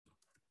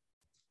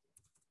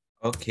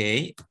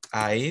 Ok.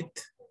 I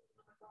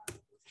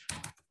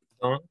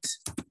don't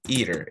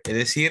either. Es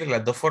decir,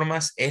 las dos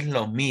formas es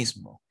lo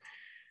mismo.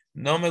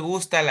 No me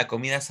gusta la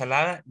comida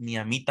salada, ni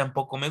a mí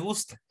tampoco me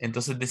gusta.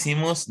 Entonces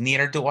decimos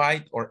neither do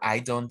I or I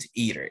don't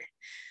either.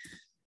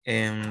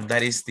 And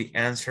that is the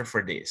answer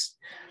for this.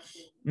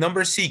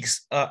 Number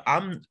 6,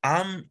 I'm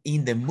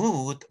in the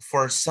mood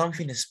for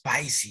something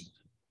spicy.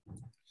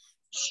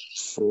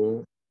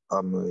 So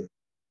am I.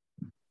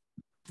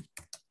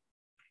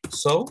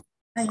 So?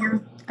 I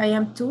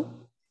am too.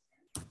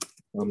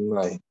 Am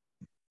I.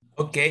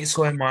 Okay,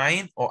 so am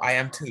I or I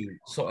am too.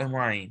 So am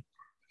I.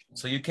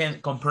 So you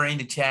can compare in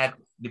the chat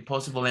the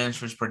possible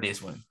answers for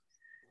this one.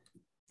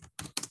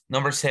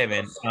 Number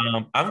 7,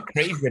 I'm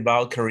crazy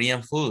about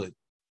Korean food.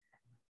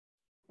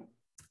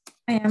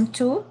 I am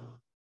too.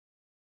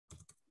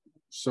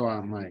 So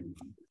am I.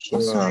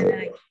 So am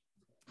I.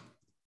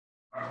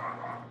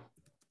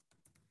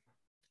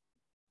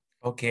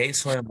 Okay,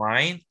 so am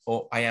I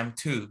or I am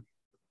too.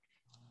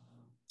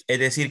 Es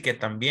decir que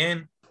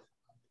también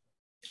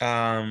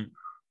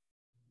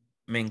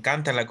me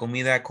encanta la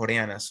comida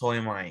coreana. So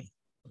am I.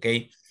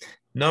 Okay.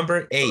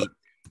 Number 8.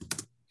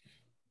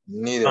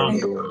 Neither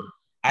do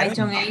I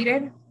don't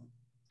either.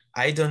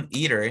 I don't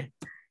either.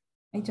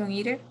 I don't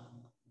either.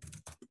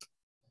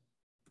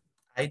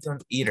 I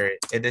don't either.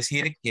 Es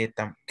decir que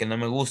no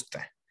me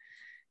gusta.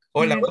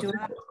 Hola.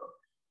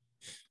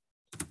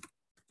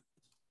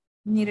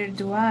 Neither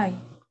do I.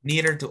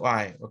 Neither do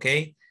I.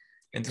 Okay.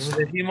 Entonces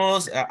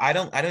decimos, I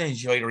don't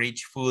enjoy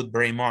rich food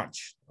very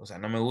much. O sea,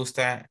 no me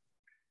gusta,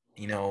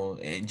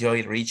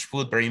 enjoy rich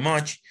food very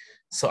much.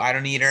 So I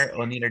don't either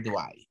or neither do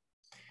I.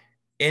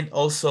 And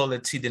also,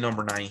 let's see the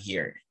number 9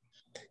 here.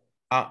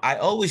 I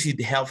always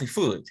eat healthy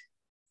food.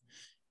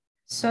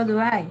 So do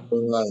I.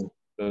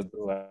 So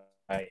do I.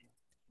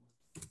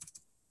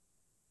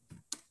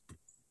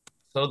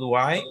 So do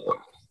I,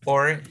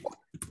 or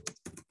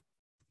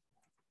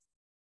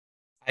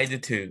I do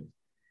too.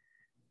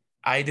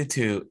 I do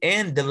too.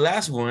 And the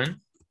last one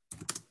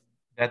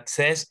that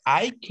says,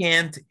 I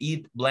can't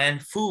eat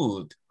bland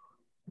food.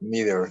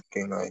 Neither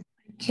can I.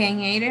 Can't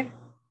either.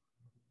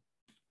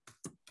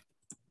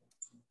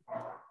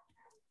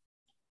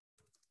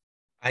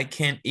 I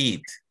can't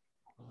eat.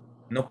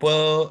 No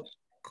puedo.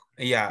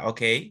 Yeah,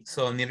 okay.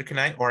 So neither can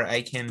I, or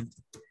I can't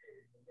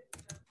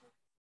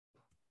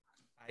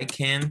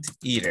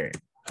either.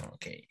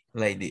 Okay,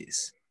 like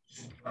this.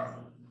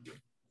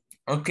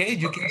 Okay,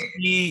 you can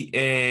see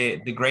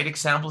the great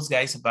examples,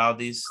 guys, about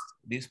this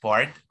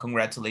part.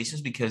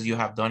 Congratulations, because you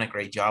have done a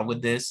great job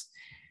with this.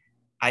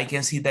 I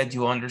can see that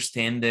you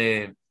understand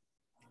the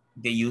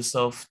use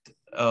of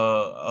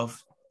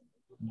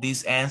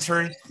this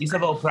answer. It's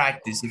about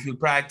practice. If you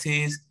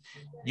practice,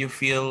 you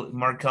feel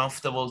more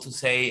comfortable to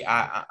say,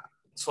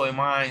 so am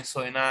I,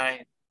 so am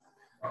I,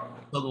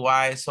 so do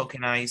I, so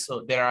can I.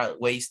 So there are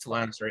ways to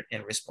answer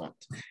and respond.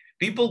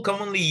 People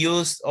commonly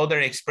use other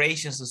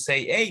expressions to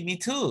say, hey, me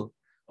too.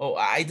 Oh,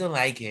 I don't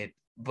like it.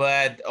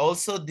 But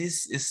also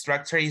this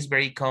structure is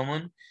very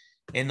common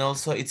and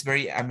also it's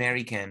very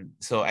American.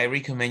 So I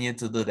recommend you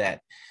to do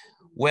that.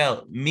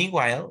 Well,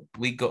 meanwhile,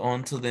 we go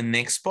on to the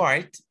next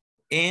part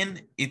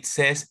and it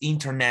says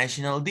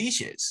international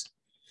dishes.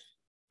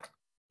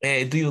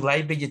 Do you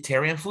like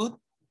vegetarian food?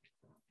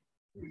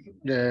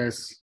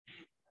 Yes.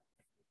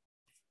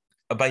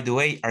 By the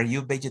way, are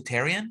you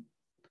vegetarian?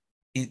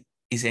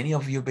 Is any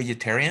of you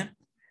vegetarian?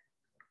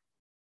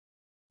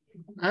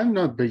 I'm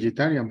not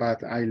vegetarian,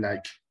 but I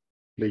like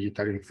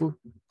vegetarian food.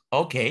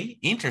 Okay,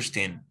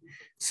 interesting.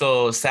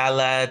 So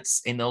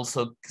salads and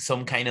also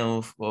some kind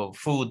of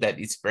food that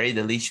is very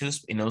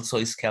delicious and also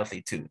is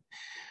healthy too.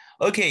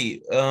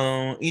 Okay,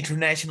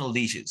 international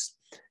dishes.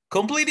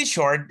 Complete it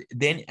short,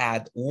 then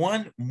add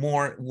one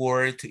more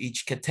word to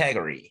each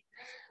category.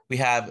 We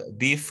have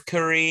beef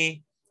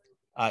curry,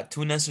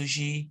 tuna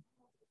sushi,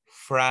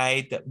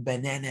 fried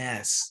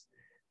bananas,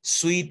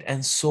 sweet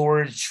and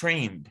sour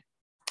shrimp.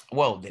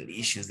 Wow,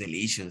 delicious,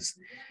 delicious.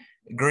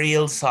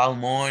 Grilled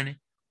salmon,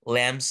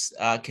 lamb's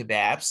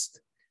kebabs,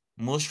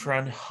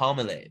 mushroom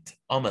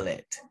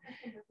omelette,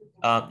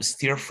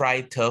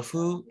 stir-fried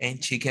tofu,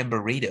 and chicken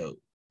burrito.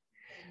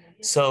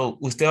 So,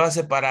 usted va a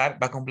separar,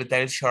 va a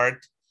completar el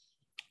chart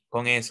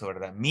con eso,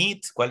 ¿verdad?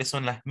 Meat, ¿cuáles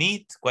son las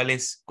meat? ¿Cuál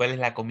es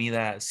la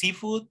comida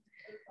seafood?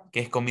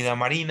 ¿Qué es comida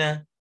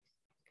marina?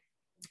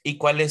 ¿Y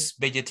cuál es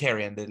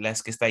vegetarian? De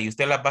las que está ahí.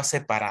 Usted las va a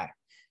separar.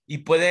 Y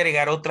puede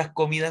agregar otras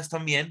comidas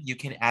también. You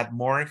can add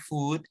more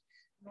food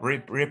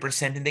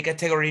representing the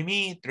category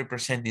meat,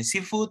 representing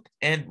seafood,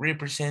 and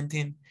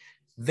representing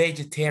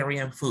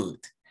vegetarian food.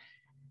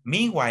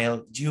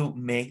 Meanwhile, you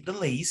make the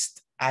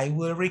list. I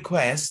will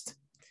request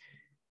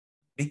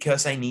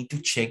because I need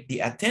to check the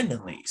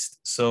attendance list.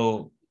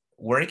 So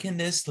work in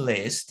this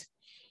list.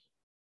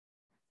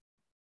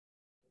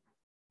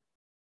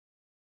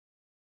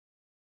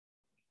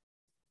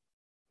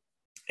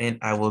 And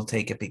I will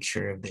take a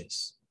picture of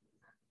this.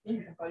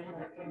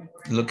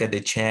 Look at the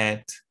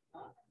chat.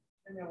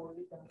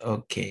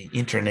 Okay,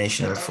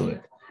 international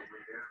food.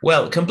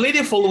 Well, complete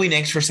the following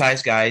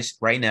exercise, guys,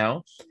 right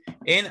now.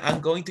 And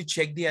I'm going to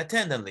check the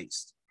attendance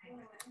list.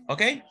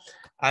 Okay,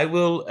 I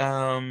will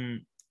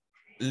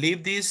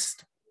leave this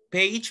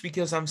page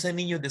because I'm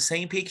sending you the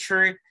same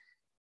picture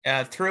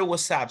through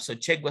WhatsApp. So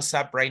check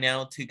WhatsApp right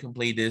now to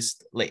complete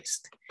this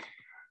list.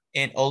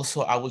 And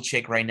also I will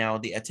check right now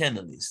the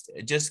attendance list.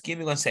 Just give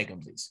me 1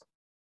 second, please.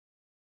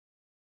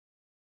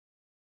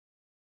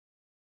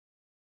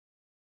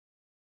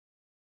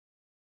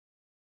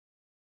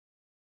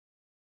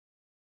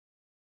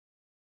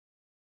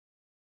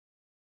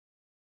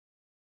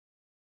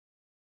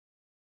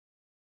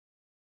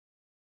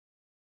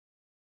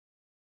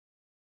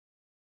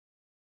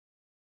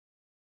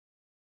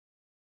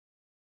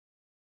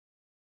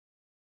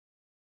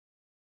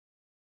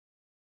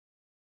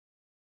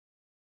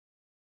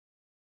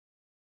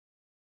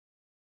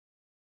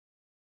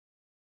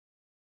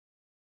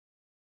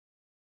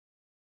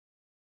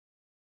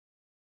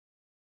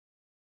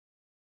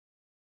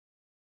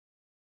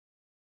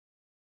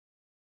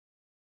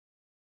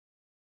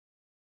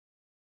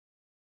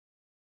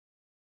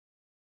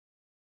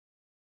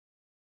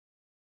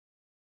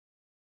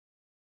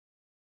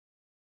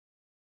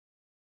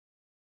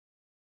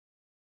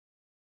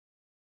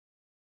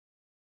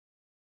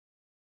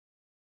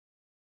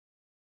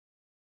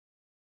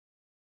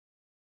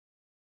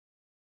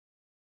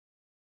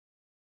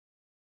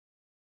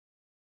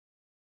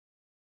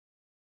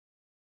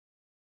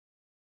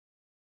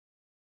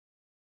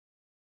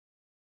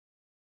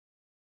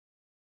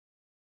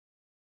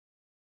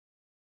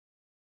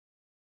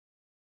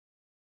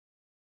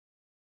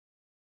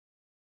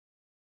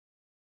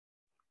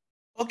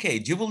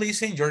 Okay, you will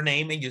listen your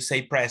name and you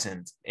say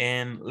present.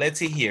 And let's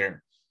see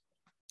here.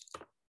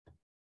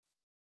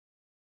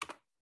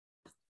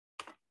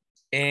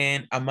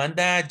 And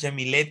Amanda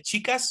Jamilet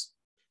Chicas.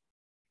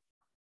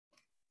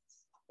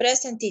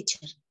 Present,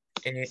 teacher.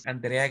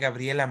 Andrea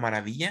Gabriela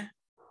Maravilla.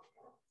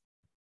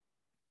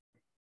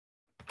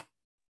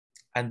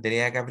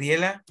 Andrea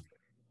Gabriela.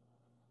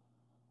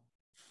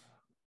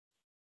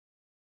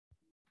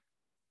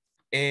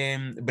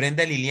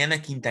 Brenda Liliana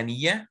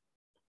Quintanilla.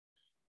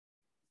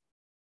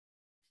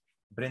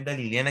 Brenda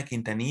Liliana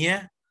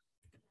Quintanilla.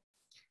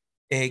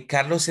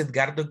 Carlos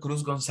Edgardo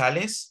Cruz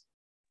González.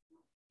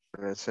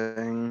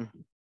 Present.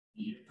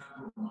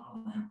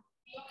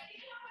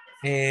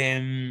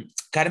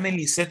 Carmen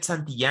Lisette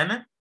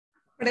Santillana.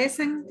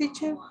 Present,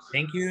 teacher.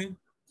 Thank you.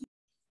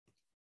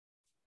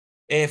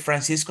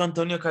 Francisco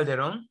Antonio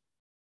Calderón.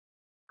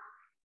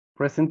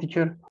 Present,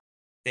 teacher.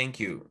 Thank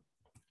you.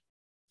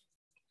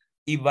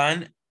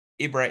 Iván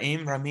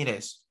Ibrahim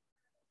Ramirez.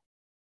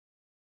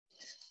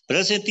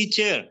 Present,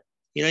 teacher.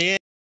 Here I am.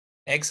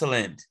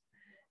 Excellent.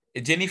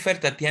 Jennifer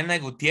Tatiana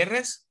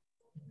Gutierrez.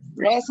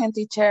 Present,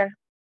 teacher.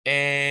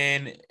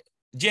 And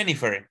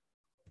Jennifer.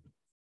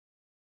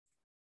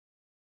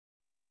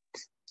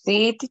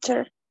 Sí,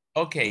 teacher.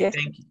 Okay, Yes.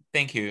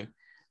 thank you.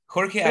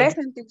 Jorge.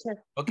 Present,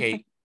 teacher.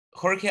 Okay,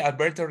 Jorge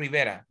Alberto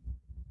Rivera.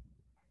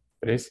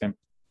 Present.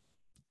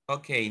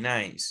 Okay,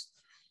 nice.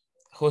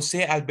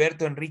 José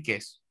Alberto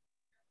Enríquez.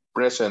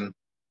 Present.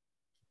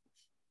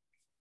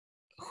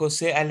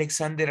 José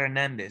Alexander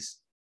Hernández.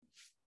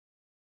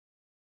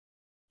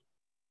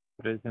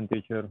 Present,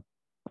 teacher.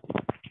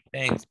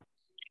 Thanks.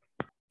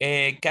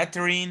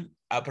 Karen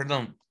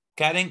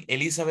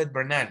Elizabeth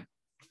Bernal.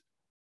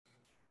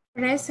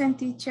 Present,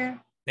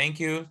 teacher. Thank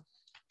you.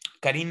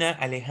 Karina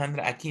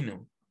Alejandra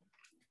Aquino.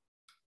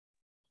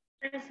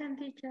 Present,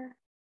 teacher.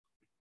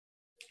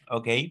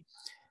 Okay.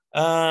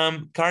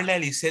 Carla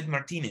Lisette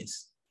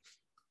Martinez.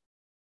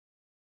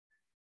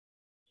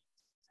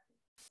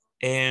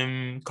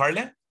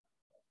 Carla.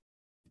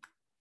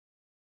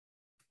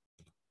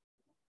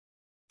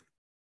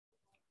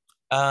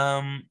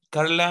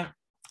 Carla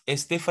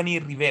Stephanie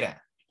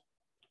Rivera.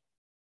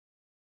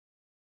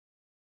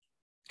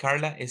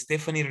 Carla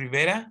Stephanie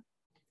Rivera.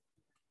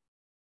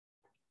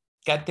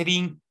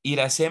 Catherine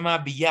Iracema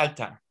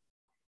Villalta.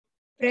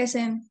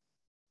 Present.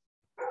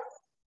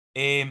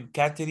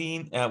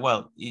 Catherine,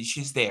 well,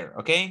 she's there,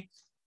 okay?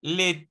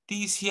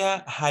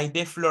 Leticia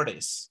Jaide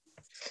Flores.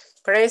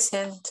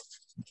 Present.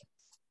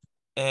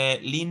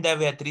 Linda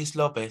Beatriz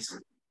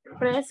López.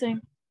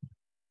 Present.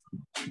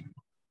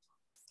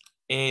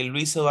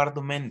 Luis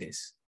Eduardo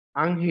Méndez.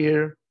 I'm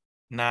here.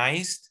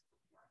 Nice.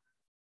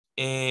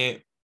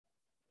 Mayra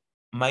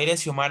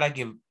Xiomara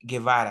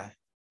Guevara.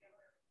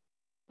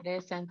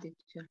 Present,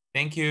 teacher.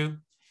 Thank you.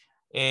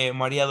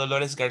 María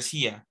Dolores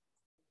García.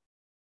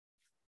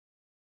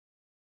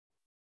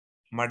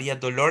 María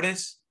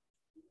Dolores.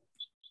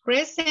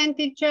 Present,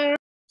 teacher.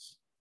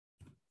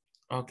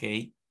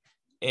 Okay.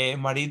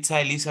 Maritza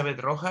Elizabeth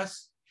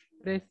Rojas.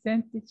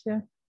 Present,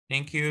 teacher.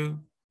 Thank you.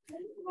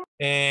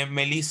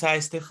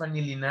 Melissa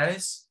Stephanie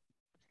Linares.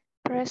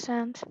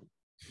 Present.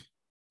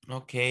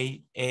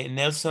 Okay.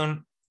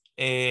 Nelson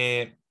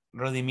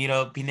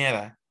Rodimiro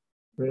Pineda.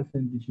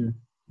 Present, teacher.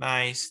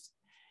 Nice.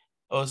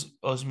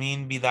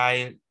 Osmin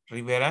Vidal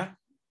Rivera.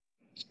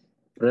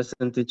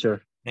 Present,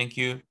 teacher. Thank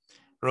you.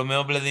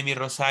 Romeo Vladimir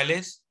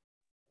Rosales.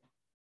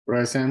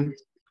 Present.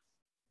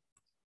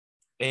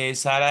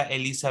 Sara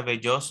Elisa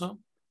Belloso.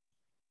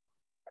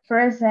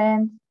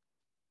 Present.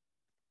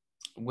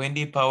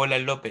 Wendy Paola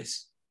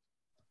López.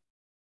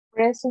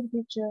 Present,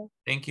 teacher.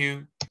 Thank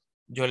you.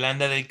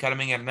 Yolanda del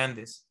Carmen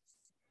Hernández.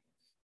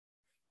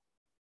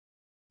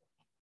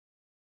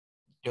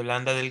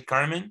 Yolanda del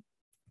Carmen.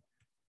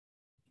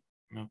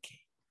 Okay.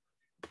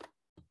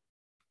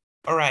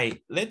 All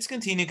right, let's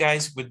continue,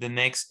 guys, with the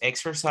next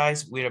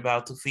exercise. We're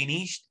about to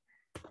finish.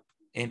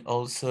 And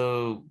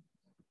also,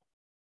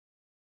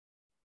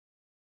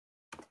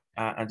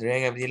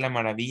 Andrea Gabriela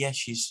Maravilla,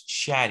 she's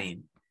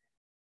chatting.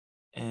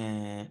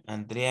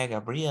 Andrea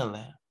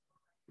Gabriela.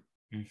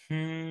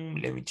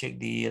 Let me check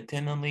the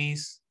attendance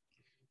list.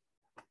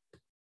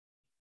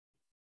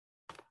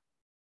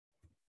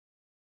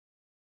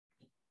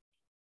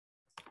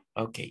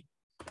 Okay,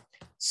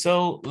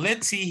 so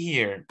let's see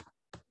here.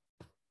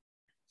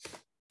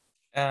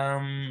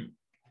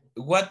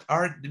 What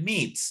are the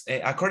meats?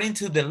 According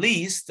to the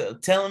list,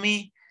 tell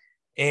me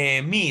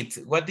meat.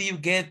 What do you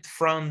get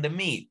from the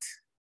meat?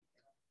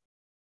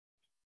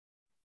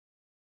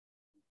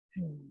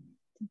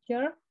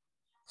 Teacher.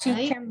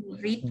 Chicken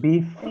burrito.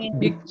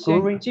 Beef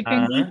curry.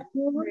 Chicken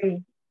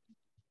Curry.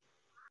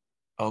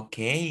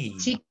 Okay.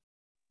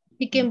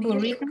 Chicken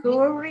burrito.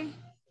 Curry.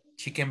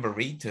 Chicken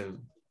burrito.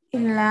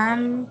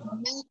 Lamb.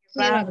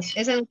 Kebabs.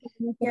 Esa no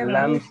sé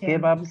Lamb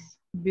kebabs.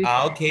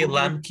 Okay,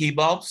 lamb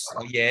kebabs.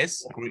 Oh,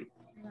 yes.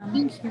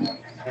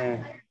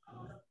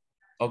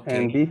 Okay.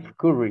 And beef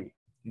curry.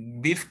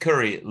 Beef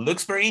curry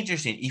looks very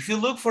interesting. If you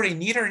look for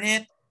in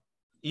internet,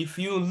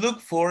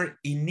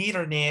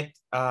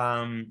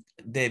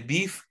 the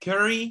beef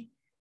curry,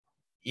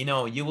 you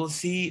know, you will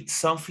see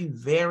something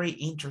very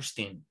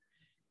interesting.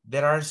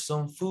 There are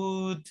some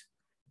food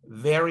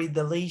very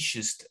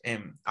delicious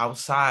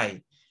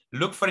outside.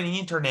 Look for in the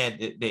internet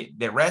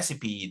the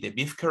recipe, the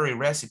beef curry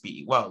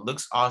recipe. Wow,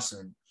 looks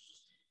awesome.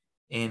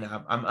 And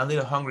I'm a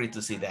little hungry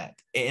to see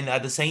that. And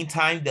at the same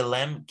time, the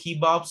lamb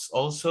kebabs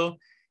also,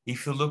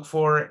 if you look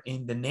for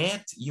in the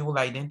net, you will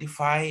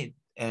identify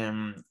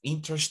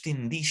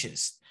interesting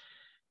dishes,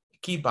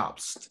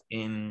 kebabs.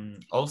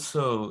 And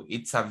also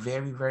it's a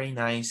very, very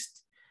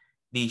nice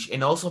dish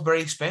and also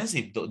very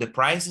expensive. The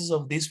prices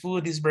of this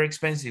food is very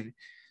expensive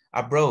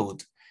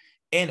abroad.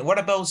 And what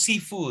about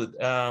seafood?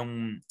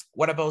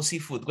 What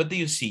do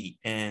you see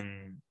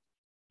in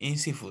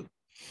seafood?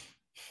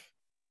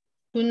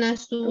 Tuna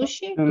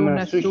sushi.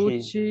 Tuna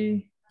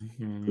sushi.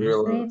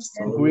 Grilled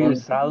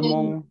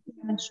salmon.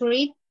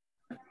 Shrimp.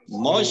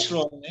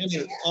 Mushroom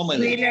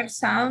omelette. Grilled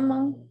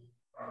salmon.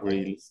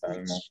 Grilled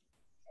salmon.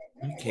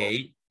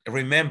 Okay,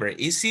 remember,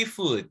 it's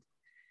seafood.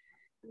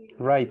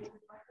 Right.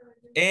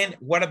 And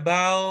what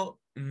about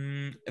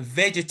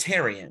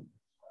vegetarian?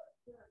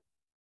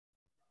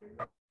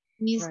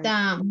 is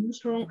the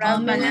mushroom Fried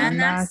omelette,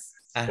 bananas.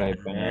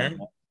 Fried banana.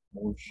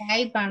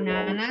 fried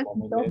bananas,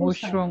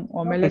 Mushroom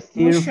omelette.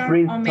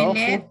 Stir-fried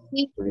omelette.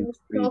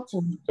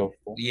 tofu.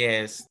 Tofu.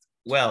 Yes.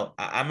 Well,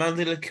 I'm a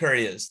little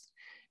curious.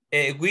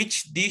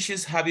 Which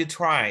dishes have you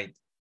tried?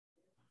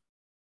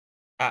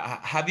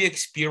 Have you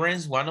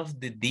experienced one of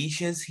the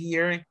dishes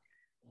here?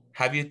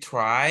 Have you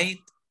tried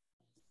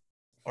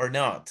or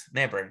not?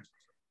 Never.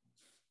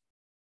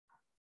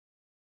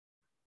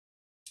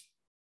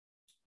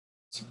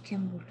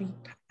 Chicken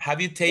burrito.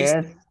 Have you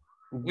tasted Yes.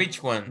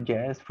 which one?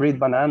 Yes, fried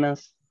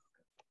bananas.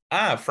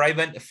 Ah, fried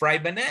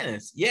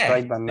bananas. Yeah.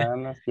 Fried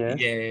bananas, yes.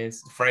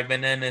 Yes, fried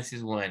bananas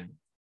is one.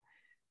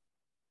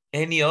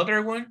 Any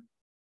other one?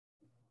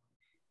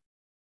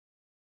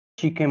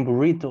 Chicken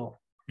burrito.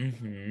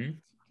 Mm-hmm.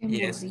 Chicken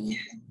Yes, burrito.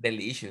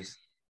 delicious.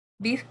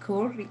 Beef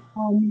curry.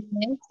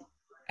 Omelette.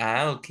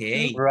 Ah,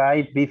 okay.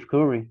 Fried beef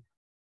curry.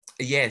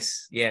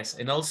 Yes, yes.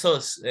 And also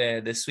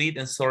the sweet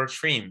and sour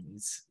shrimp.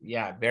 It's,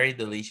 yeah, very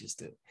delicious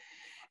too.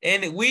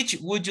 And which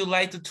would you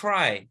like to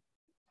try?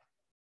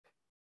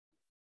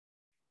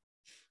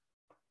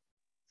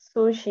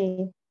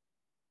 Sushi.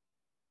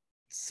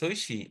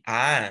 Sushi.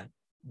 Ah,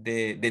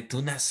 the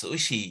tuna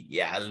sushi.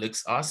 Yeah, it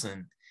looks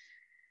awesome.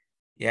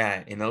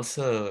 Yeah, and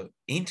also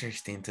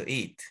interesting to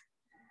eat.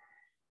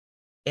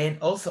 And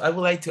also, I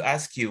would like to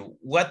ask you,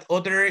 what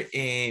other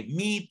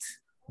meat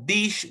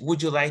dish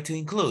would you like to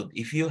include?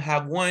 If you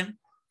have one,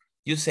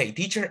 you say,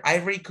 teacher, I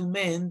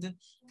recommend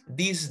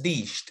this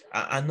dish.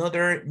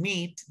 Another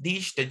meat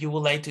dish that you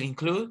would like to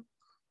include?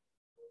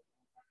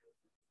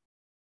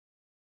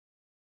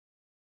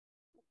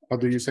 How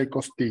do you say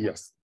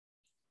costillas?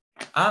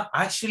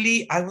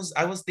 Actually, I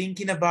was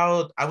thinking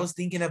about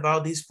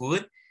this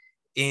food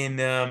in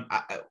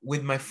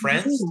with my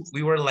friends.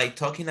 We were like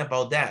talking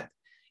about that.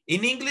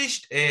 In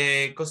English,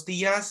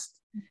 costillas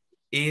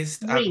is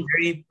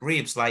very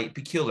ribs, like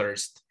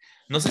peculiars.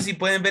 No sé si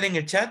pueden ver en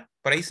el chat,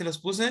 por ahí se los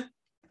puse.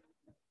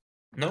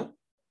 No?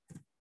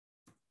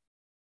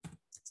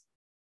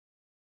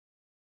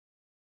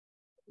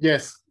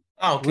 Yes.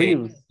 Oh, okay.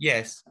 Ribs.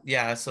 Yes.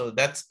 Yeah. So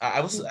that's, I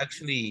was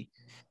actually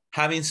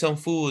having some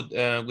food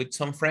with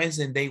some friends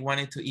and they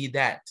wanted to eat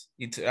that.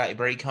 It's a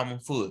very common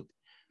food.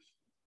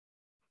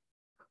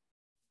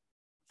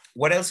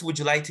 What else would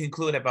you like to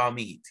include about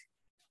meat?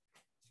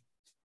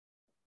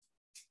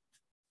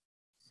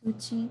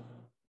 Sushi.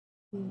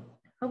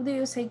 How do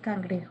you say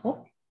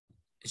cangrejo?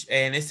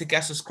 En este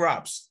caso,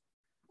 crabs.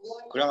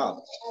 Crab.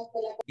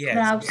 Yes.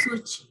 Crab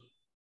sushi.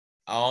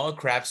 Oh,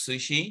 crab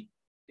sushi.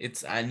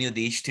 It's a new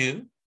dish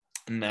too.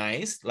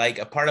 Nice. Like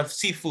a part of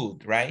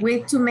seafood, right?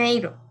 With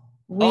tomato.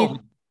 With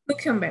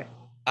cucumber.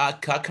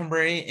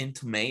 Cucumber and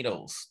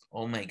tomatoes.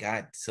 Oh my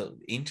God. So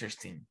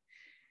interesting.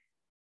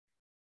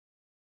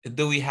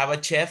 Do we have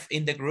a chef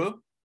in the group?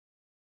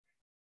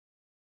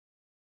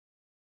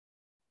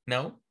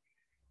 No?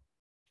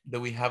 Do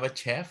we have a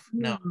chef?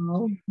 No.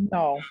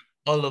 No.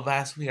 All of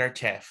us, we are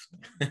chef.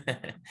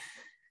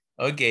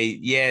 Okay,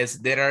 yes,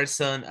 there are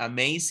some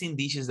amazing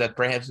dishes that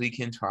perhaps we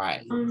can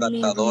try.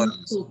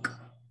 Catadores.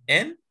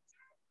 And?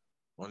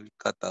 Only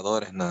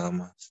catadores nada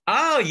más.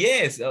 Oh,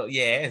 yes. Oh,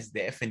 yes,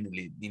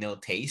 definitely. You know,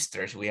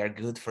 tasters, we are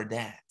good for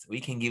that.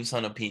 We can give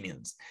some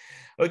opinions.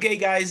 Okay,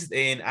 guys,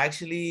 and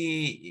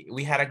actually,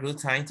 we had a good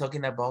time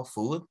talking about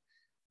food.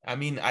 I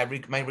mean,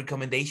 my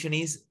recommendation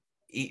is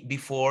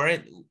before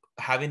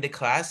having the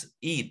class,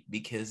 eat,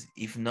 because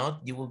if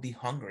not, you will be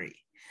hungry.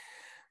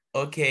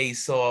 Okay,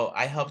 so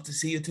I hope to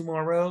see you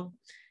tomorrow.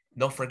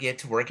 Don't forget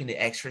to work in the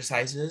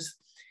exercises.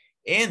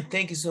 And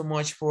thank you so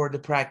much for the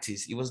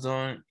practice. It was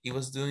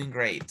doing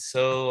great.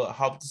 So I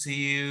hope to see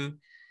you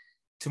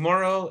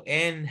tomorrow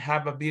and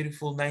have a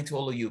beautiful night to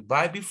all of you.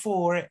 But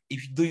before,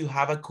 do you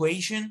have a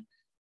question?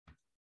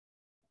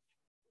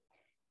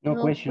 No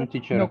question,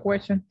 teacher. No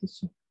question,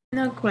 teacher.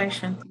 No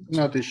question.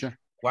 No, teacher.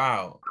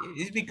 Wow,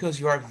 it's because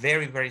you are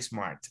very, very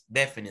smart.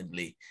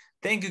 Definitely.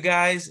 Thank you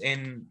guys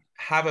and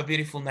have a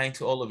beautiful night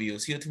to all of you.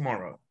 See you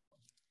tomorrow.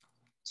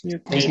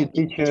 Thank you,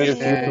 teacher. See you Good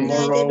night,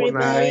 tomorrow.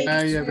 everybody.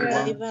 Night,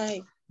 everyone.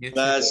 Bye-bye. You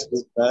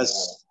too.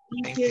 Class.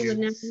 Thank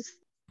you.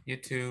 You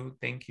too.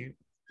 Thank you.